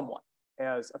someone,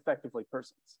 as effectively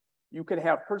persons. You can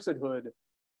have personhood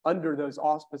under those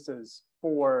auspices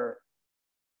for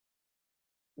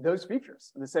those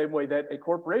features, in the same way that a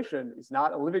corporation is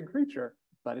not a living creature,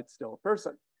 but it's still a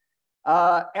person.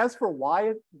 As for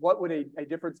why, what would a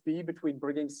difference be between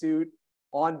bringing suit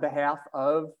on behalf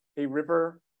of a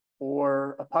river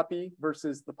or a puppy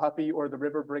versus the puppy or the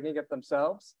river bringing it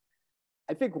themselves?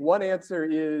 I think one answer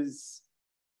is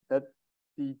that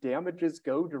the damages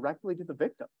go directly to the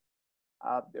victim.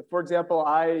 For example,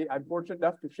 I'm fortunate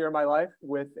enough to share my life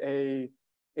with a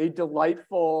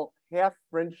delightful, half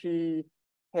Frenchy,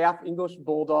 half English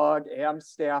Bulldog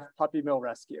Amstaff puppy mill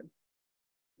rescue.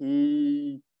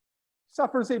 He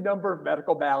suffers a number of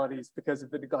medical maladies because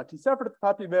of the neglect he suffered at the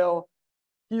puppy mill.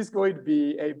 He's going to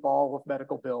be a ball of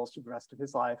medical bills for the rest of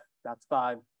his life. That's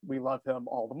fine. We love him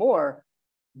all the more.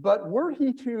 But were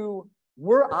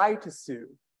I to sue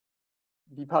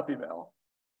the puppy mill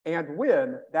and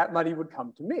win, that money would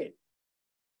come to me.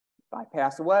 If I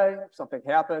pass away, if something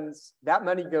happens, that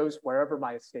money goes wherever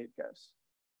my estate goes.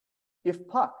 If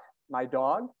Puck, my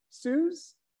dog,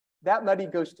 sues, that money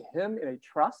goes to him in a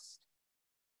trust.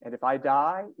 And if I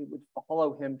die, it would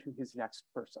follow him to his next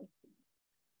person.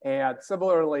 And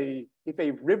similarly, if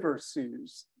a river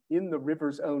sues in the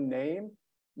river's own name,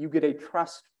 you get a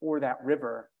trust for that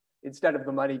river instead of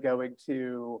the money going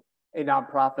to a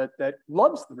nonprofit that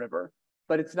loves the river,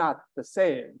 but it's not the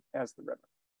same as the river.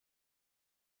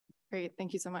 Great,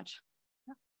 thank you so much.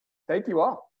 Thank you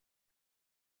all.